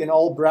true in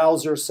all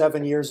browsers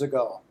 7 years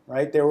ago,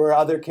 right? There were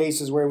other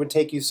cases where it would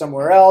take you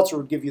somewhere else or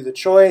would give you the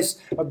choice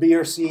of B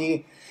or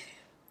C.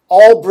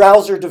 All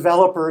browser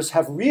developers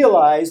have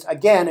realized,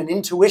 again, an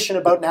intuition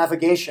about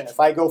navigation. If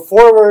I go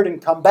forward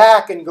and come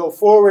back and go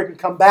forward and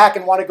come back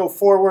and want to go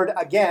forward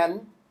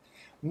again,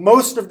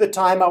 most of the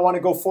time I want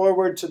to go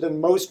forward to the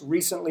most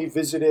recently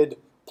visited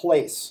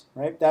place,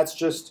 right? That's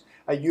just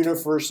a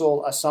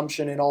universal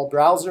assumption in all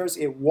browsers.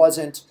 It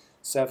wasn't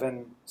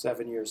seven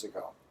years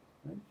ago.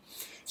 Right?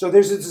 So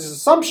there's this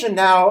assumption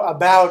now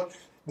about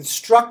the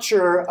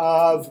structure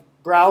of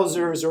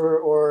browsers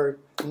or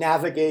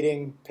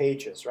navigating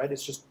pages, right?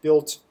 It's just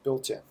built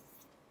in.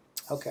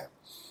 Okay.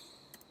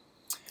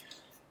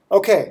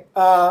 Okay,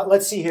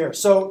 let's see here.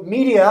 So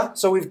media,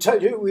 so we've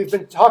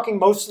been talking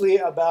mostly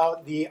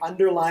about the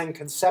underlying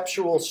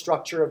conceptual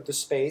structure of the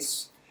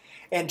space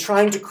and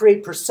trying to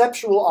create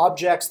perceptual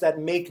objects that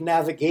make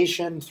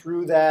navigation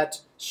through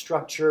that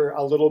structure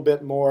a little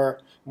bit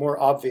more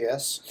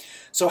obvious.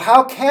 So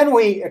how can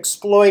we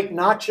exploit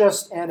not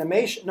just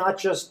animation, not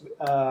just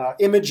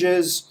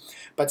images,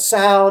 but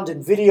sound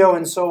and video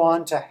and so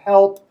on to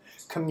help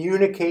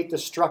communicate the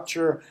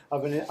structure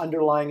of an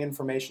underlying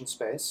information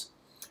space?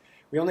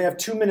 We only have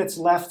 2 minutes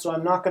left, so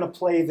I'm not going to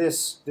play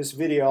this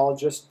video. I'll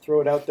just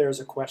throw it out there as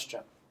a question.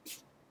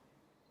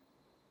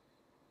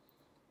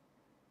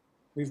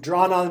 We've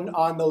drawn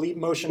on the Leap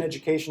Motion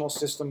educational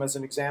system as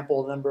an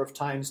example a number of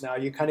times now.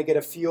 You kind of get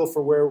a feel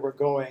for where we're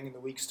going in the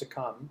weeks to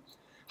come.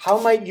 How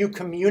might you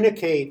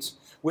communicate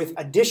with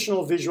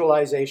additional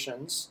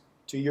visualizations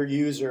to your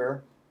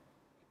user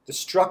the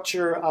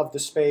structure of the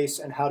space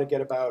and how to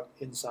get about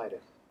inside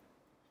it?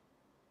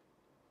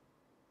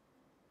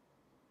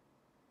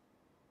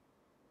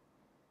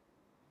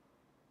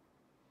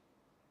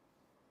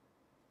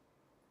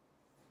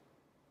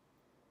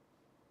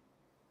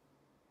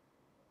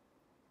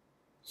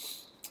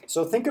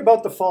 So think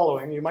about the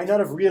following. You might not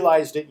have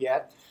realized it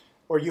yet,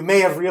 or you may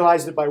have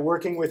realized it by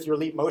working with your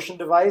Leap Motion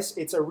device.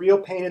 It's a real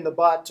pain in the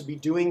butt to be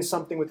doing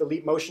something with the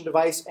Leap Motion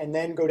device and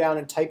then go down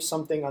and type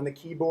something on the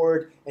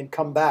keyboard and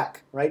come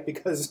back, right?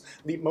 Because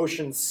Leap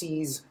Motion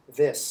sees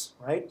this,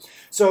 right?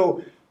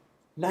 So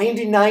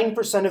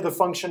 99% of the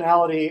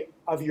functionality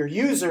of your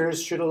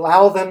users should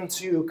allow them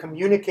to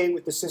communicate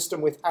with the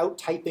system without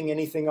typing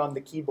anything on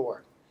the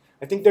keyboard.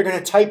 I think they're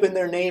going to type in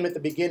their name at the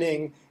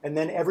beginning, and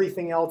then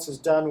everything else is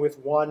done with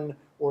 1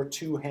 or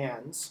 2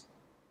 hands.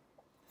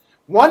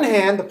 One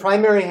hand, the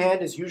primary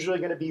hand, is usually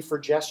going to be for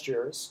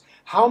gestures.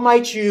 How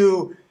might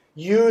you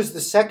use the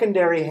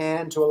secondary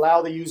hand to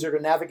allow the user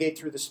to navigate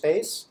through the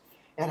space?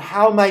 And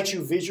how might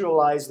you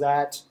visualize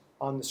that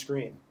on the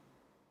screen?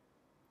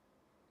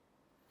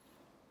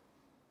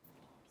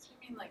 So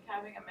you mean like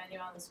having a menu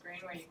on the screen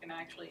where you can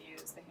actually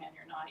use the hand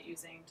you're not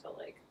using to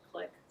like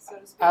click, so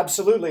to speak?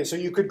 Absolutely. So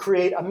you could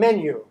create a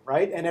menu,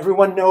 right? And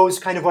everyone knows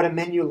kind of what a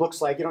menu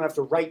looks like. You don't have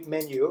to write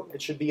menu. It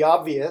should be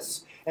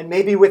obvious. And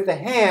maybe with the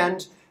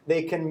hand,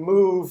 they can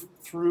move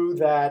through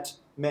that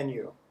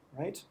menu,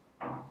 right?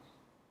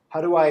 How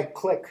do I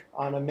click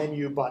on a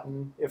menu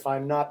button if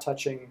I'm not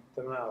touching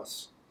the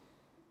mouse?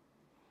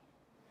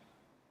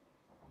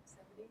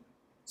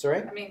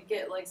 Sorry? I mean,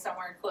 get like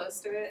somewhere close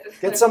to it.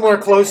 Get somewhere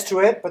close to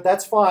it, but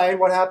that's fine.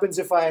 What happens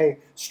if I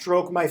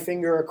stroke my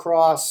finger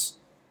across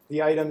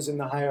the items in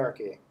the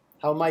hierarchy?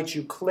 How might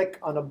you click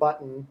on a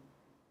button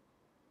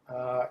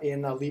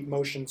in a Leap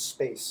Motion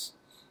space?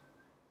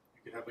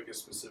 You could have like a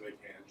specific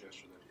hand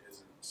gesture that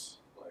isn't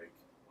like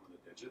one of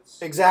the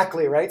digits.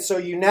 Exactly, right? So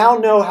you now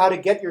know how to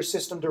get your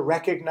system to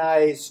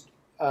recognize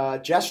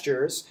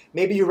gestures.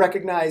 Maybe you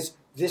recognize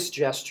this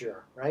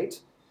gesture,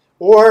 right?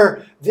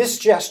 Or this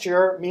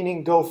gesture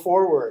meaning go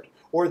forward.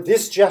 Or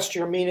this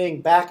gesture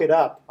meaning back it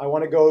up. I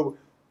want to go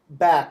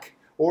back.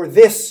 Or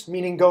this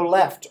meaning go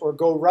left or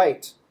go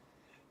right.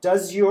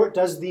 Does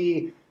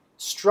the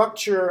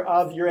structure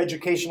of your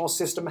educational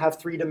system have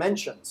 3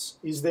 dimensions?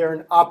 Is there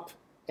an up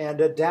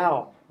and a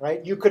down,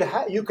 right? You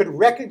could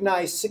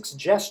recognize 6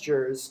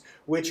 gestures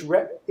which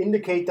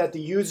indicate that the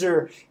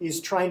user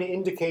is trying to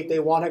indicate they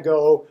want to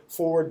go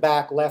forward,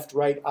 back, left,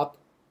 right, up,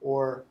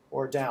 or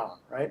down,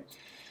 right?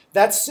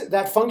 That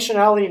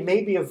functionality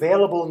may be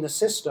available in the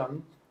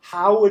system.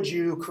 How would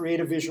you create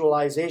a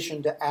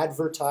visualization to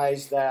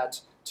advertise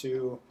that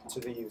to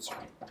the user?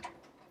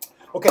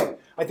 Okay,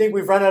 I think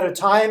we've run out of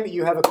time.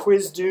 You have a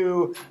quiz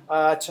due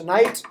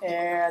tonight,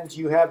 and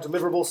you have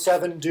deliverable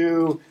 7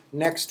 due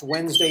next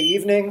Wednesday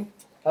evening.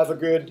 Have a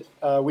good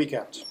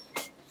weekend.